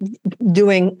was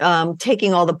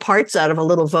taking all the parts out of a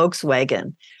little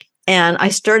Volkswagen. And I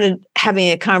started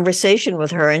having a conversation with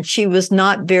her, and she was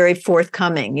not very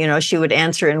forthcoming. She would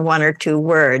answer in one or two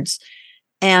words.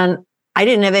 And I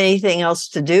didn't have anything else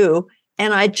to do.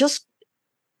 And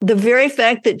the very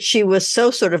fact that she was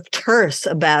so sort of terse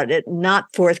about it,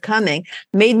 not forthcoming,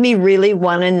 made me really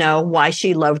want to know why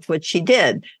she loved what she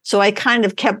did. So I kind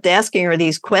of kept asking her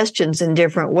these questions in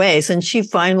different ways. And she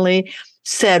finally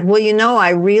said, well, I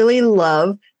really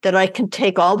love that I can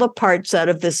take all the parts out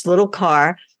of this little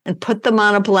car and put them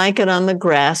on a blanket on the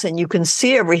grass, and you can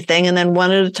see everything. And then one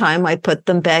at a time, I put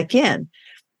them back in.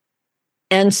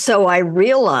 And so I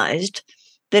realized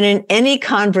that in any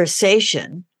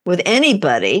conversation with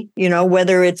anybody,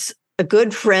 whether it's a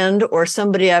good friend or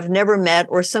somebody I've never met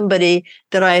or somebody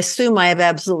that I assume I have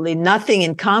absolutely nothing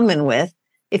in common with,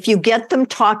 if you get them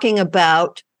talking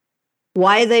about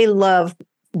why they love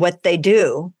what they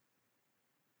do,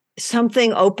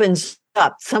 something opens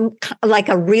up, like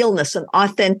a realness, an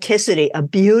authenticity, a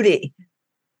beauty,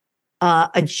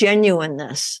 a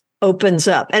genuineness opens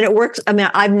up. And it works. I mean,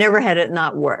 I've never had it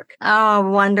not work. Oh,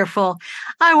 wonderful.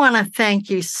 I want to thank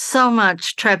you so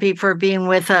much, Trebbe, for being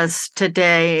with us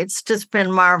today. It's just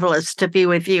been marvelous to be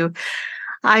with you.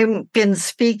 I've been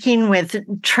speaking with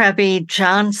Trebbe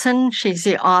Johnson. She's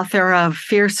the author of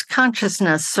Fierce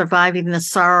Consciousness, Surviving the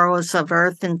Sorrows of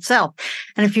Earth and Self.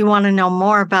 And if you want to know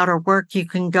more about her work, you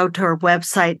can go to her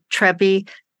website,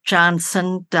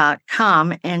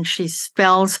 TrebbeJohnson.com. And she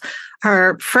spells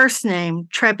her first name,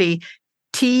 Trebbe,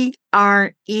 Treb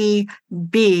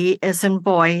as in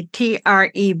boy,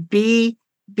 Trebbe,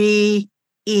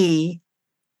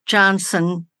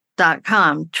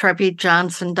 Johnson.com,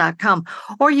 TrebbeJohnson.com,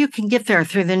 or you can get there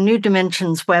through the New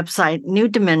Dimensions website,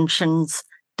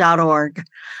 newdimensions.org.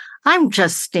 I'm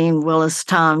Justine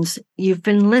Willis-Toms. You've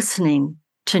been listening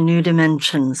to New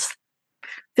Dimensions.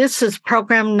 This is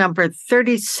program number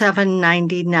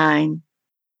 3799.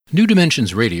 New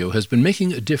Dimensions Radio has been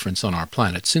making a difference on our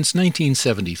planet since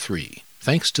 1973,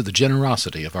 thanks to the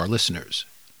generosity of our listeners.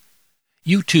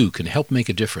 You too can help make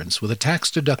a difference with a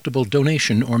tax-deductible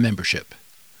donation or membership.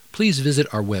 Please visit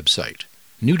our website,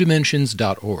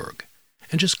 newdimensions.org,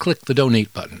 and just click the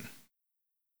Donate button.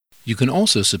 You can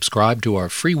also subscribe to our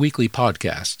free weekly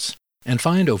podcasts and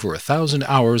find over 1,000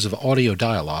 hours of audio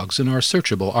dialogues in our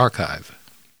searchable archive.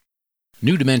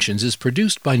 New Dimensions is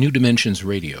produced by New Dimensions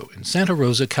Radio in Santa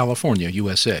Rosa, California,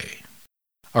 USA.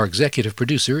 Our executive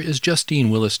producer is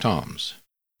Justine Willis-Toms.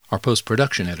 Our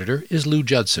post-production editor is Lou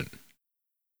Judson.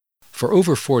 For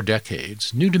over 4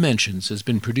 decades, New Dimensions has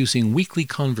been producing weekly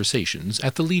conversations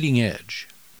at the leading edge.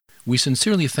 We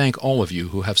sincerely thank all of you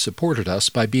who have supported us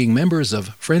by being members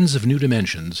of Friends of New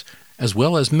Dimensions, as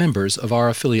well as members of our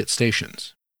affiliate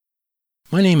stations.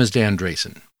 My name is Dan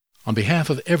Drayson. On behalf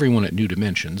of everyone at New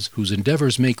Dimensions whose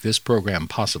endeavors make this program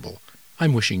possible,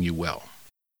 I'm wishing you well.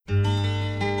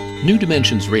 New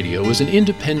Dimensions Radio is an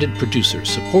independent producer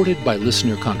supported by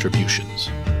listener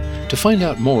contributions. To find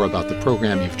out more about the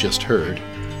program you've just heard,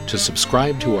 to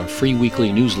subscribe to our free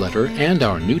weekly newsletter and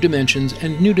our New Dimensions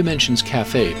and New Dimensions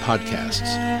Cafe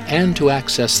podcasts, and to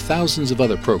access thousands of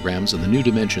other programs in the New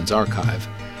Dimensions archive,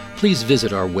 please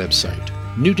visit our website,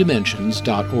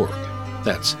 newdimensions.org.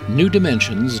 That's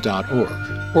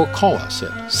newdimensions.org. Or call us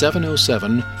at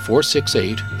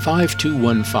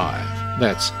 707-468-5215.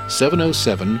 That's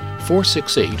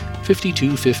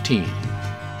 707-468-5215.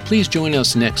 Please join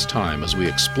us next time as we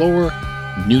explore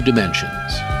New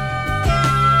Dimensions.